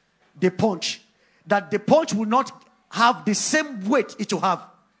the punch, that the punch will not have the same weight it will have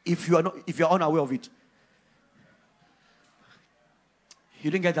if you are unaware of it.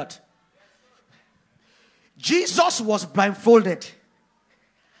 You didn't get that? Jesus was blindfolded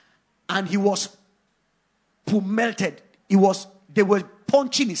and he was pummeled. They were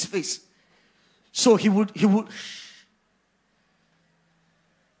punching his face. So he would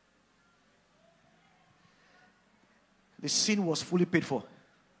the sin was fully paid for.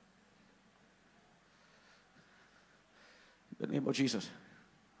 In the name of Jesus.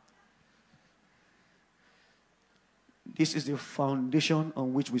 This is the foundation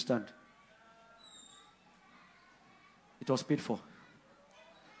on which we stand. It was paid for.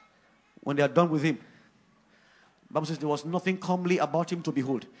 When they are done with him, the Bible says there was nothing comely about him to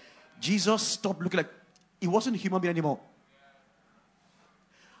behold. Jesus stopped looking like he wasn't a human being anymore.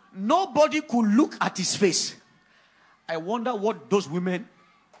 Nobody could look at his face. I wonder what those women...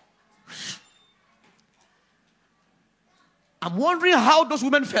 I'm wondering how those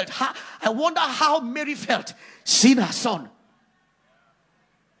women felt. I wonder how Mary felt seeing her son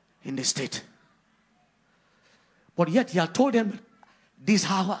in the state. But yet he had told them, this is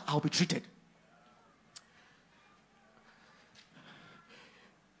how I'll be treated.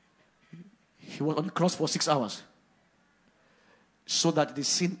 He was on the cross for 6 hours so that the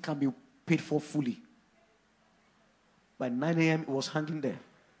sin can be paid for fully. By 9 a.m. he was hanging there.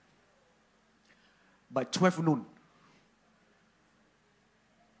 By 12 noon,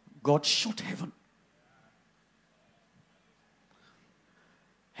 God shut heaven.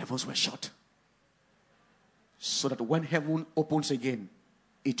 Heavens were shut. So that when heaven opens again,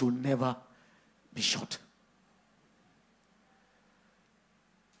 it will never be shut.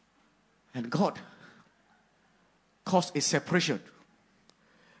 And God caused a separation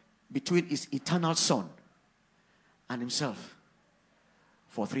between his eternal Son and himself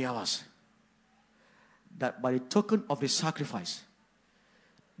for 3 hours. That by the token of the sacrifice,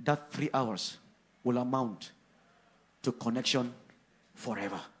 that 3 hours will amount to connection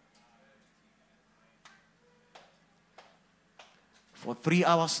forever. For 3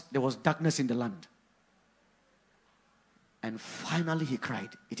 hours, there was darkness in the land. And finally he cried,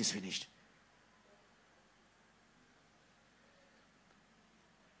 it is finished.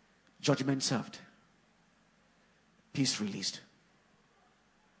 Judgment served. Peace released.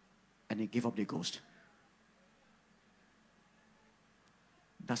 And he gave up the ghost.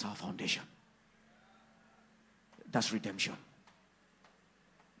 That's our foundation. That's redemption.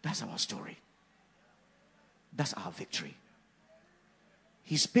 That's our story. That's our victory.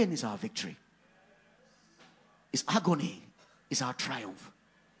 His pain is our victory. His agony is our triumph.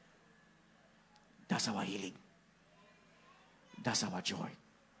 That's our healing. That's our joy.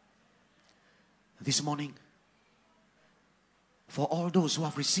 This morning, for all those who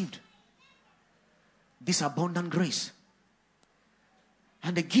have received this abundant grace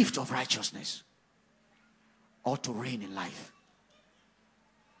and the gift of righteousness, ought to reign in life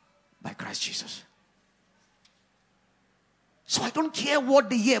by Christ Jesus. So I don't care what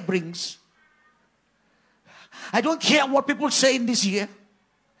the year brings. I don't care what people say in this year.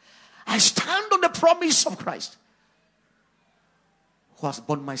 I stand on the promise of Christ, who has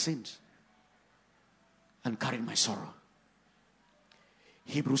borne my sins and carried my sorrow.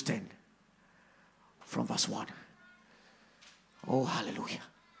 Hebrews 10 from verse 1. Oh, hallelujah.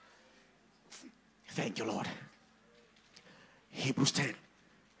 Thank you, Lord. Hebrews 10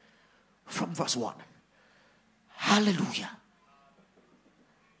 from verse 1. Hallelujah.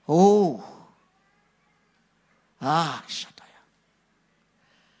 Oh. Shataya.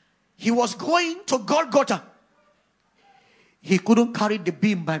 He was going to Golgotha. He couldn't carry the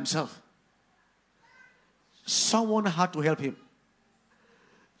beam by himself. Someone had to help him.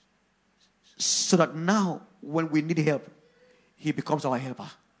 So that now, when we need help, he becomes our helper.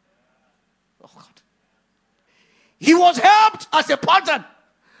 Oh God. He was helped as a pattern.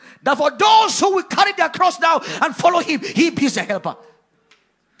 That for those who will carry their cross now and follow him, he is a helper.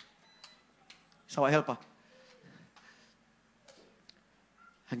 He's our helper.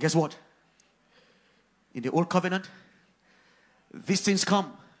 And guess what? In the old covenant, these things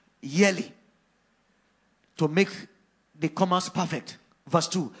come yearly to make the commerce perfect. Verse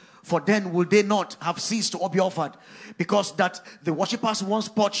 2. For then will they not have ceased to be offered, because that the worshippers once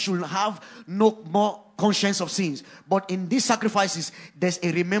pot should have no more conscience of sins. But in these sacrifices, there's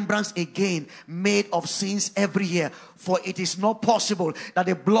a remembrance again made of sins every year. For it is not possible that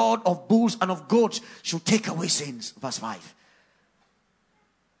the blood of bulls and of goats should take away sins. Verse 5.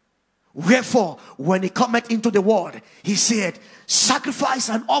 Wherefore, when he cometh into the world, he said, sacrifice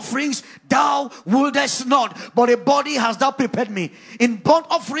and offerings thou wouldest not, but a body hast thou prepared me. In burnt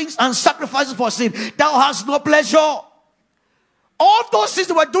offerings and sacrifices for sin, thou hast no pleasure. All those things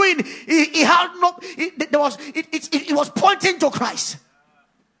they were doing, it was pointing to Christ.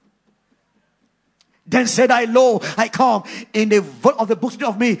 Then said I, lo, I come in the vote of the book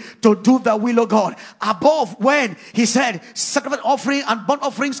of me to do the will of God. Above, when he said, sacrifice offering and burnt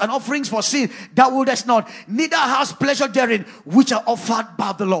offerings and offerings for sin, thou wouldest not, neither has pleasure therein, which are offered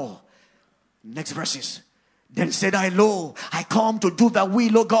by the law. Next verses. Then said I, lo, I come to do the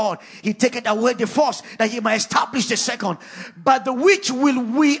will of God. He taketh away the first, that he might establish the second. By the which will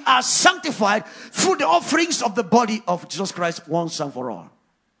we are sanctified through the offerings of the body of Jesus Christ once and for all.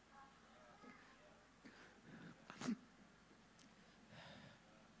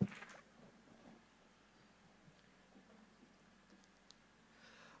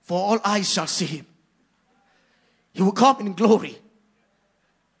 For all eyes shall see him. He will come in glory.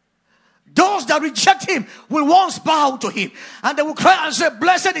 Those that reject him will once bow to him, and they will cry and say,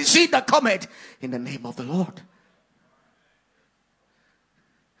 blessed is he that cometh in the name of the Lord.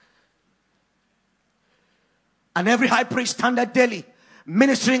 And every high priest standeth daily,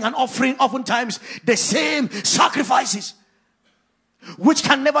 ministering and offering oftentimes the same sacrifices, which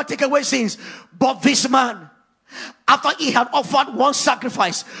can never take away sins. But this man, after he had offered one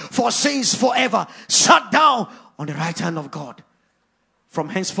sacrifice for sins forever, sat down on the right hand of God, from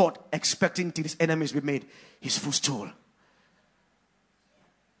henceforth expecting till his enemies be made his footstool.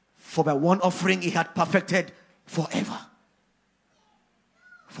 For by one offering he had perfected forever.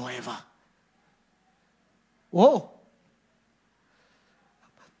 Forever. Whoa.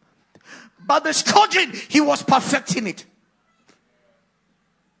 By the scourging he was perfecting it.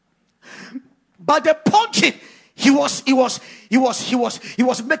 By the punching he was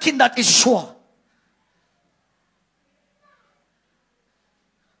making that sure.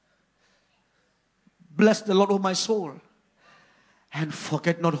 Bless the Lord, O my soul, and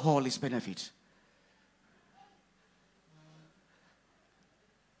forget not all his benefits.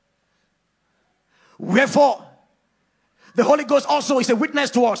 Wherefore, the Holy Ghost also is a witness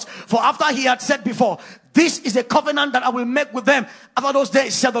to us. For after he had said before, this is a covenant that I will make with them after those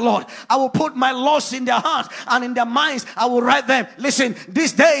days, said the Lord. I will put my laws in their hearts, and in their minds I will write them. Listen,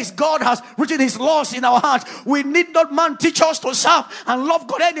 these days God has written his laws in our hearts. We need not man teach us to serve and love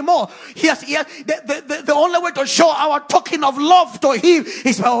God anymore. The only way to show our token of love to him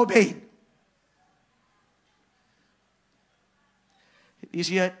is by obeying. You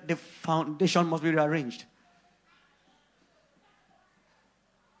see, the foundation must be rearranged.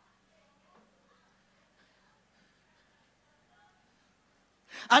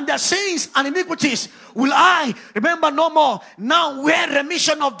 And their sins and iniquities will I remember no more. Now where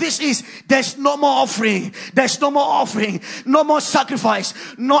remission of this is, there's no more offering. There's no more offering. No more sacrifice.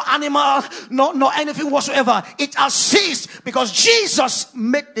 No animal. No anything whatsoever. It has ceased because Jesus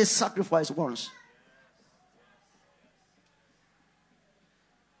made the sacrifice once.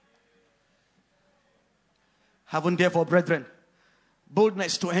 Having therefore, brethren,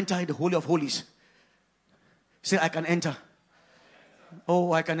 boldness to enter the Holy of Holies. Say, I can enter.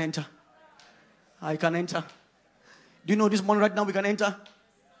 Oh, I can enter. I can enter. Do you know this morning right now we can enter?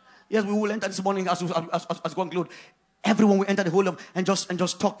 Yes, we will enter this morning as we conclude. Everyone will enter the Holy of and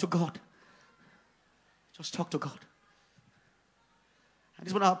just talk to God. Just talk to God. And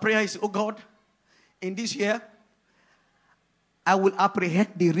this one our prayer is, oh God, in this year, I will apprehend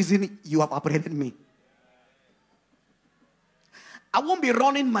the reason you have apprehended me. I won't be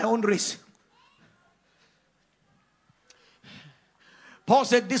running my own race. Paul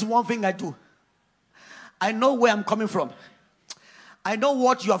said, this one thing I do. I know where I'm coming from. I know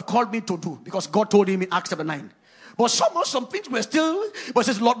what you have called me to do, because God told him in Acts chapter 9. But some things were still, but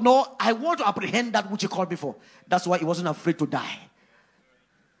he says, Lord, no, I want to apprehend that which you called me for. That's why he wasn't afraid to die.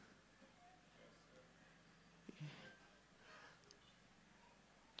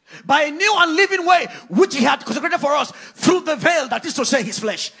 By a new and living way, which he had consecrated for us through the veil, that is to say, his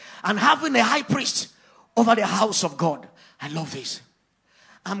flesh, and having a high priest over the house of God. I love this.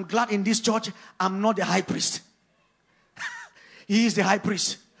 I'm glad in this church, I'm not the high priest. He is the high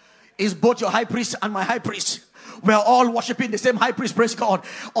priest. He's both your high priest and my high priest. We are all worshiping the same high priest, praise God.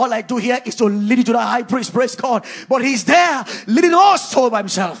 All I do here is to lead you to the high priest, praise God. But he's there, leading us all by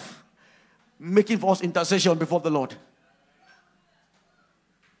himself, making for us intercession before the Lord.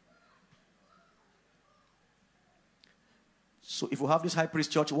 So if we have this high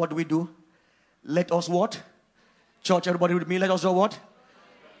priest church, what do? Let us what? Church, everybody with me, let us do what?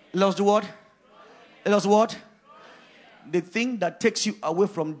 Let us do what? Let us what? The thing that takes you away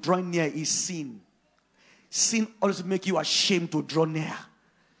from drawing near is sin. Sin always makes you ashamed to draw near.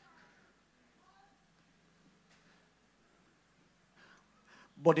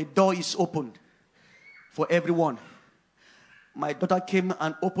 But the door is opened for everyone. My daughter came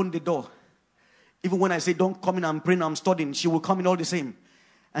and opened the door. Even when I say, don't come in, I'm praying, I'm studying, she will come in all the same.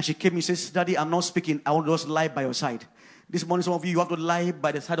 And she came and says, Daddy, I'm not speaking. I will just lie by your side. This morning, some of you have to lie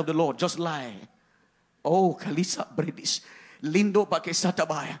by the side of the Lord. Just lie. Oh, Kalisa Bredis. Lindo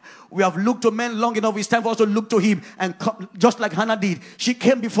Bakesatabaya. We have looked to men long enough. It's time for us to look to him. And come, just like Hannah did, she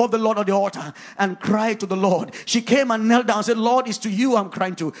came before the Lord on the altar and cried to the Lord. She came and knelt down and said, Lord, it's to you I'm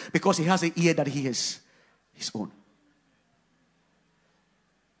crying to, because he has an ear that hears his own.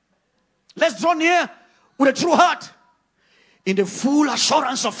 Let's draw near with a true heart, in the full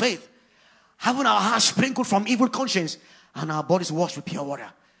assurance of faith, having our hearts sprinkled from evil conscience and our bodies washed with pure water.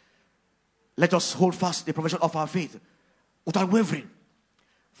 Let us hold fast the profession of our faith without wavering,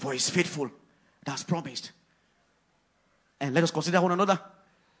 for he is faithful that has promised. And let us consider one another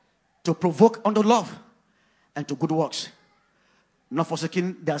to provoke unto love and to good works, not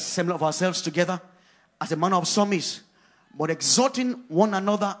forsaking the assembly of ourselves together as a manner of some is, but exhorting one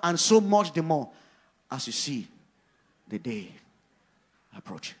another, and so much the more as you see the day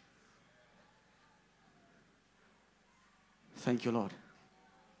approach. Thank you, Lord.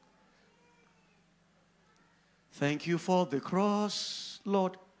 Thank you for the cross,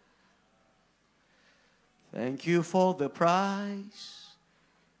 Lord. Thank you for the price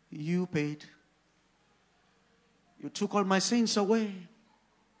you paid. You took all my sins away.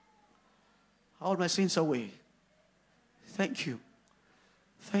 All my sins away. Thank you.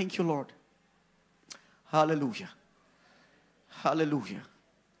 Thank you, Lord. Hallelujah. Hallelujah.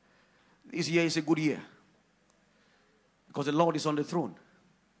 This year is a good year, because the Lord is on the throne.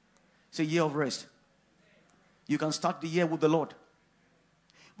 It's a year of rest. You can start the year with the Lord.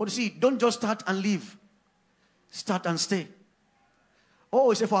 But you see, don't just start and leave. Start and stay.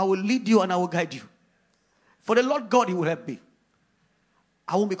 Oh, he said, for I will lead you and I will guide you. For the Lord God, he will help me.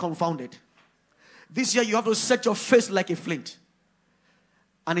 I won't be confounded. This year you have to set your face like a flint.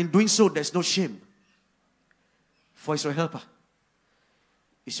 And in doing so, there's no shame. For it's your helper.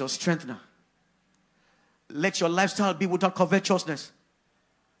 It's your strengthener. Let your lifestyle be without covetousness.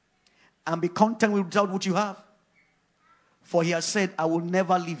 And be content without what you have. For he has said, I will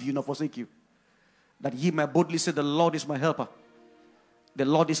never leave you nor forsake you. That ye may boldly say, the Lord is my helper. The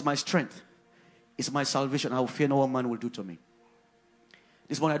Lord is my strength. It's my salvation. I will fear no one man will do to me.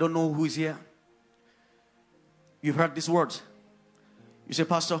 This morning, I don't know who is here. You've heard these words. You say,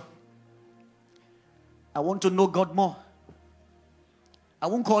 Pastor, I want to know God more. I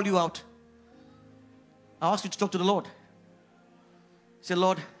won't call you out. I'll ask you to talk to the Lord. Say,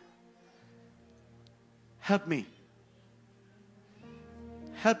 Lord, help me.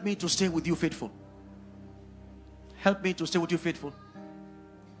 Help me to stay with you faithful. Help me to stay with you faithful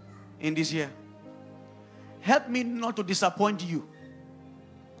in this year. Help me not to disappoint you.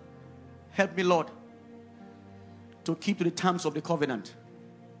 Help me, Lord, to keep to the terms of the covenant.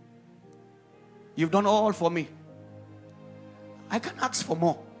 You've done all for me. I can ask for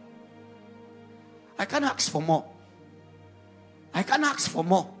more. I can ask for more. I can ask for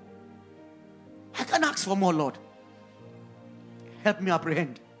more. I can ask for more, Lord. Help me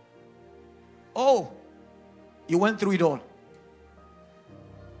apprehend. Oh, you went through it all.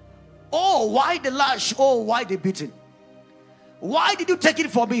 Oh, why the lash? Oh, why the beating? Why did you take it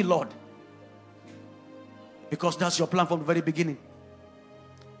for me, Lord? Because that's your plan from the very beginning.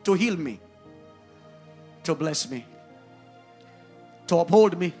 To heal me. To bless me. To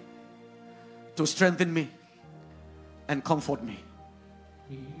uphold me. To strengthen me. And comfort me.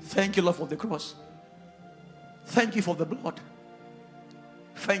 Thank you, Lord, for the cross. Thank you for the blood.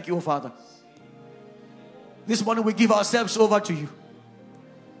 Thank you, Father. This morning we give ourselves over to you.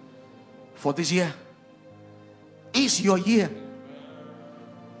 For this year is your year.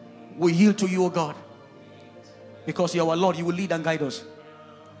 We yield to you, O God. Because you are our Lord, you will lead and guide us.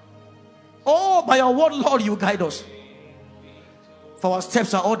 Oh, by your word, Lord, you guide us. For our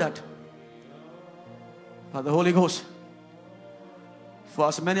steps are ordered by the Holy Ghost. For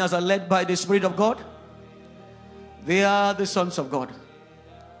as many as are led by the Spirit of God, they are the sons of God.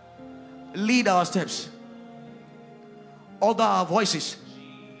 Lead our steps. Order our voices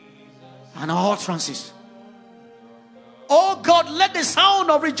and our utterances. Oh God, let the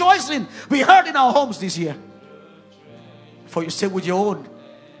sound of rejoicing be heard in our homes this year. For you say with your own,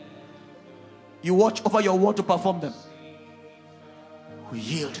 you watch over your word to perform them. We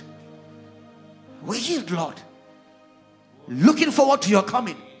yield. We yield, Lord. Looking forward to your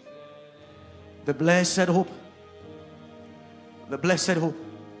coming. The blessed hope. The blessed hope.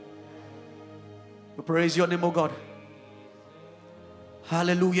 We praise your name, O God.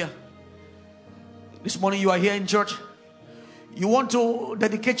 Hallelujah. This morning you are here in church. You want to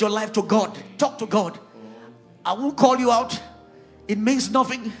dedicate your life to God. Talk to God. I won't call you out. It means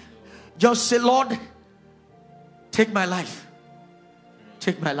nothing. Just say, Lord, take my life.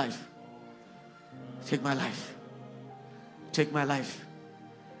 Take my life. Take my life. Take my life.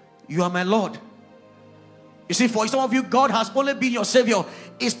 You are my Lord. You see, for some of you, God has only been your Savior.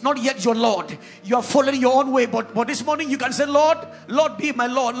 It's not yet your Lord. You are following your own way. But this morning you can say, Lord, Lord, be my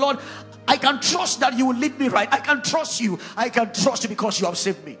Lord. Lord, I can trust that you will lead me right. I can trust you. I can trust you because you have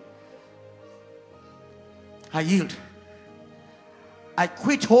saved me. I yield. I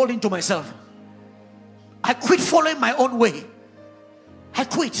quit holding to myself. I quit following my own way. I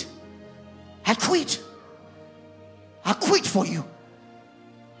quit. I quit. I quit for you.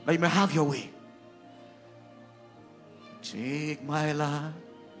 That you may have your way. Take my life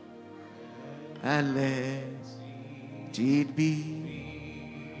and let it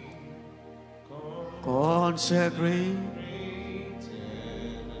be consecrated.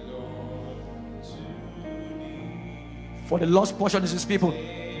 For the lost portion is his people.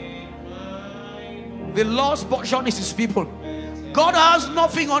 The lost portion is his people. God has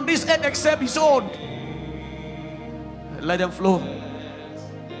nothing on this earth except his own. Let them flow.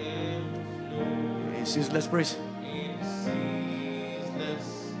 Let's praise.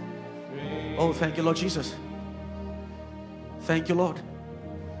 Oh, thank you, Lord Jesus. Thank you, Lord.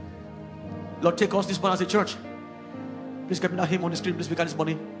 Lord, take us this morning as a church. Please get me that hymn on the screen. Please, we can this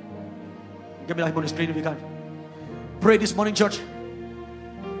morning. Get me that hymn on the screen if you can. Pray this morning, church.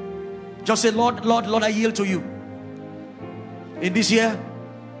 Just say, Lord, Lord, Lord, I yield to you. In this year,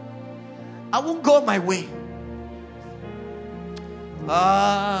 I won't go my way.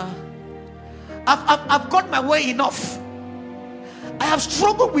 I've got my way enough. I have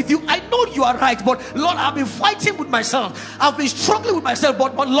struggled with you. I know you are right, but Lord, I've been fighting with myself. I've been struggling with myself,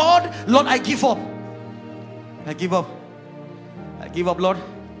 but Lord, Lord, I give up. I give up. I give up, Lord.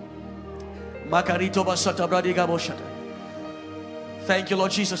 Thank you,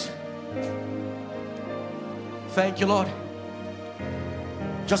 Lord Jesus. Thank you, Lord.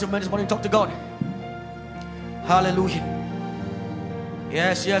 Just a minute this morning, talk to God. Hallelujah.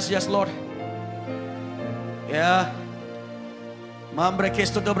 Yes, yes, yes, Lord. Yeah. Thank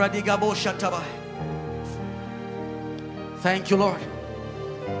you, Lord.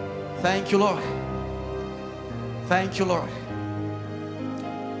 Thank you, Lord. Thank you, Lord.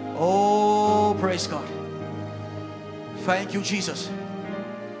 Oh, praise God. Thank you, Jesus.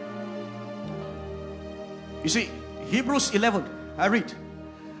 You see, Hebrews 11, I read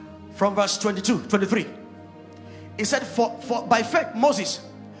from verse 22, 23. It said, for by faith Moses,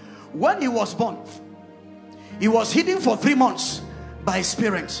 when he was born, he was hidden for 3 months by his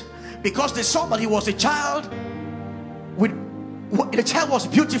parents, because they saw that he was a child. The child was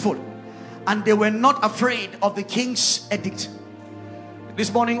beautiful, and they were not afraid of the king's edict.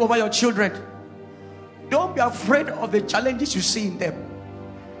 This morning, over your children, don't be afraid of the challenges you see in them.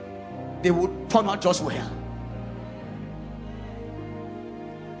 They will turn out just well.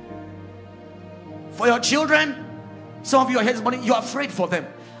 For your children, some of you are here this morning, you're afraid for them.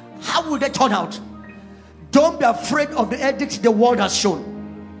 How will they turn out? Don't be afraid of the edict the world has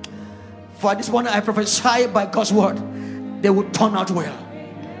shown. For this morning, I prophesy by God's word, they will turn out well.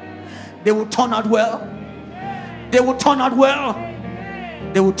 They will turn out well. They will turn out well.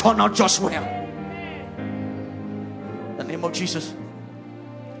 They will turn out just well. In the name of Jesus.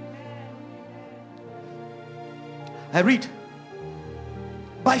 I read.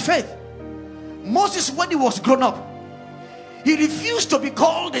 By faith, Moses, when he was grown up, he refused to be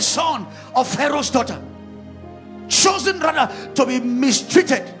called the son of Pharaoh's daughter, chosen rather to be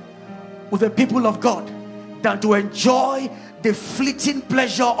mistreated with the people of God than to enjoy the fleeting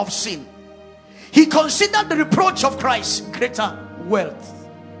pleasure of sin. He considered the reproach of Christ greater wealth.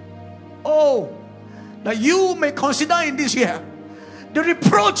 Oh, that you may consider in this year the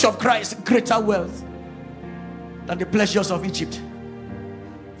reproach of Christ greater wealth than the pleasures of Egypt,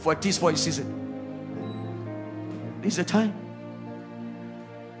 for it is for a season. This is the time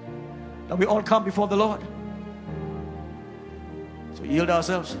that we all come before the Lord. So yield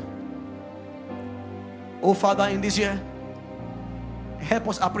ourselves. Oh Father, in this year, help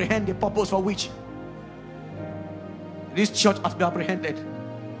us apprehend the purpose for which this church has been apprehended.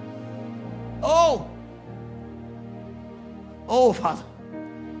 Oh Father,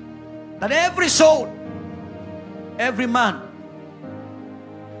 that every soul, every man,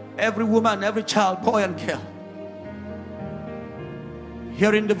 every woman, every child, boy and girl,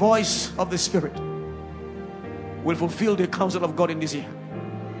 hearing the voice of the Spirit, will fulfill the counsel of God in this year.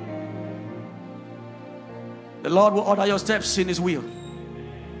 The Lord will order your steps in His will.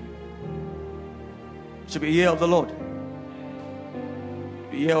 It should be a year of the Lord,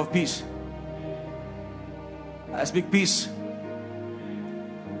 a year of peace. I speak peace.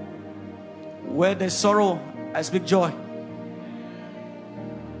 Where there's sorrow, I speak joy.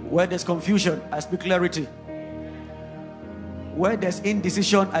 Where there's confusion, I speak clarity. Where there's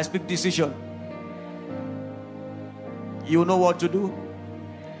indecision, I speak decision. You know what to do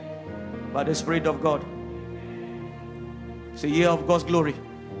by the Spirit of God. It's a year of God's glory.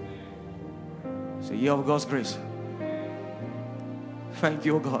 It's a year of God's grace. Thank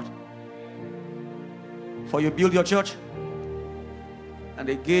you, God, for you build your church and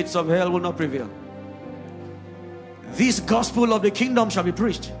the gates of hell will not prevail. This gospel of the kingdom shall be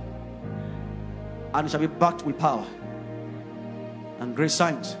preached and shall be backed with power and great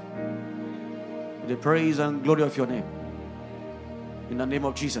signs, with the praise and glory of your name. In the name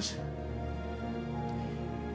of Jesus.